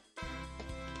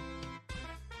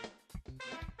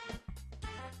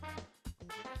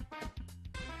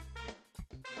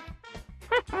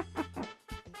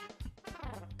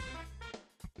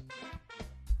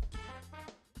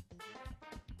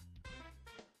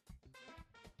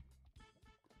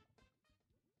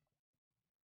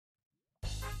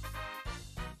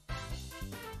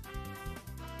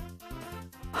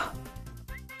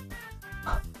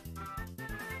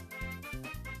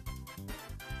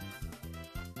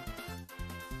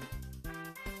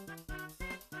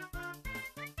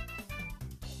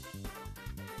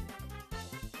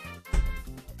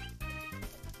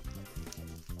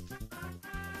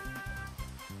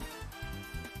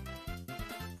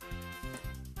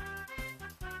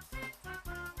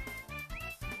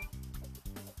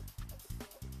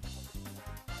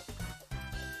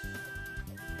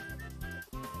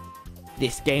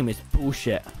 This game is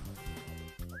bullshit.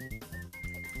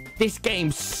 This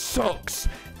game sucks.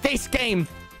 This game...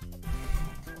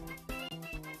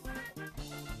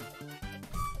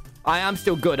 I am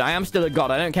still good. I am still a god.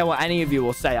 I don't care what any of you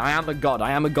will say. I am a god. I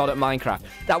am a god at Minecraft.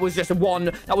 That was just one...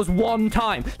 That was one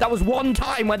time. That was one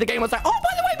time where the game was like, oh, by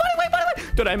the way.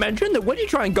 Did I mention that when you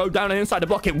try and go down inside a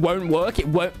block, it won't work? It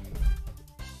won't...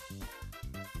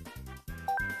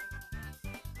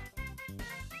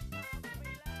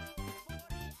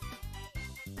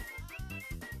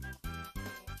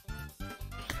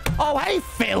 Oh, hey,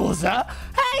 Philza.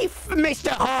 Hey, Mr.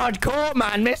 Hardcore,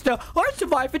 man. I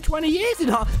survived for 20 years in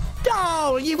hard...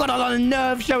 Oh, you've got a lot of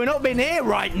nerve showing up in here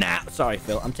right now. Sorry,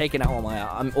 Phil. I'm taking out all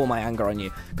my anger on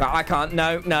you. I can't.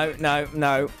 No.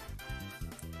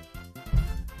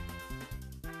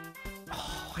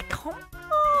 Oh, I can't.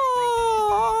 Oh.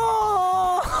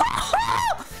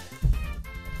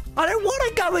 I don't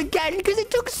want to go again because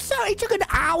it took an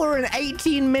hour and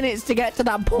 18 minutes to get to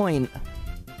that point.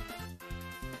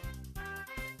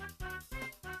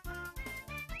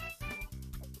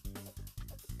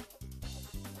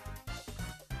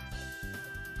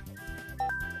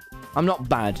 I'm not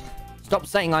bad. Stop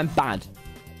saying I'm bad.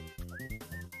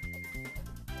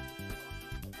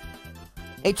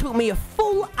 It took me a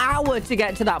full hour to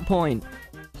get to that point.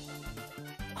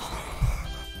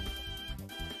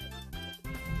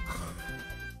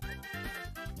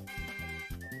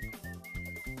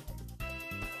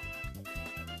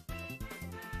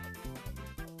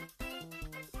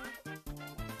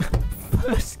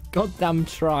 First goddamn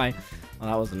try. Oh,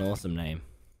 that was an awesome name.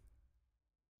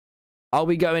 Are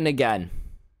we going again?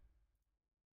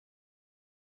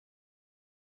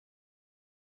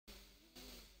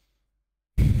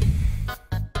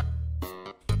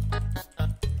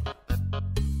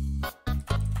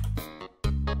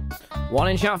 One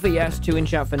in chat for yes, two in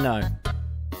chat for no.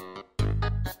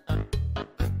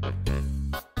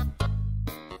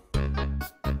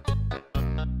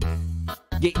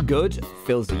 Get good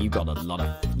feels that you got a lot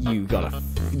of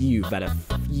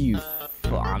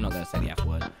well, I'm not gonna say the F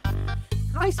word.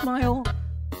 Hi, Smile.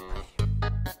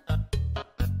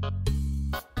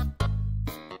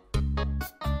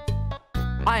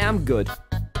 I am good.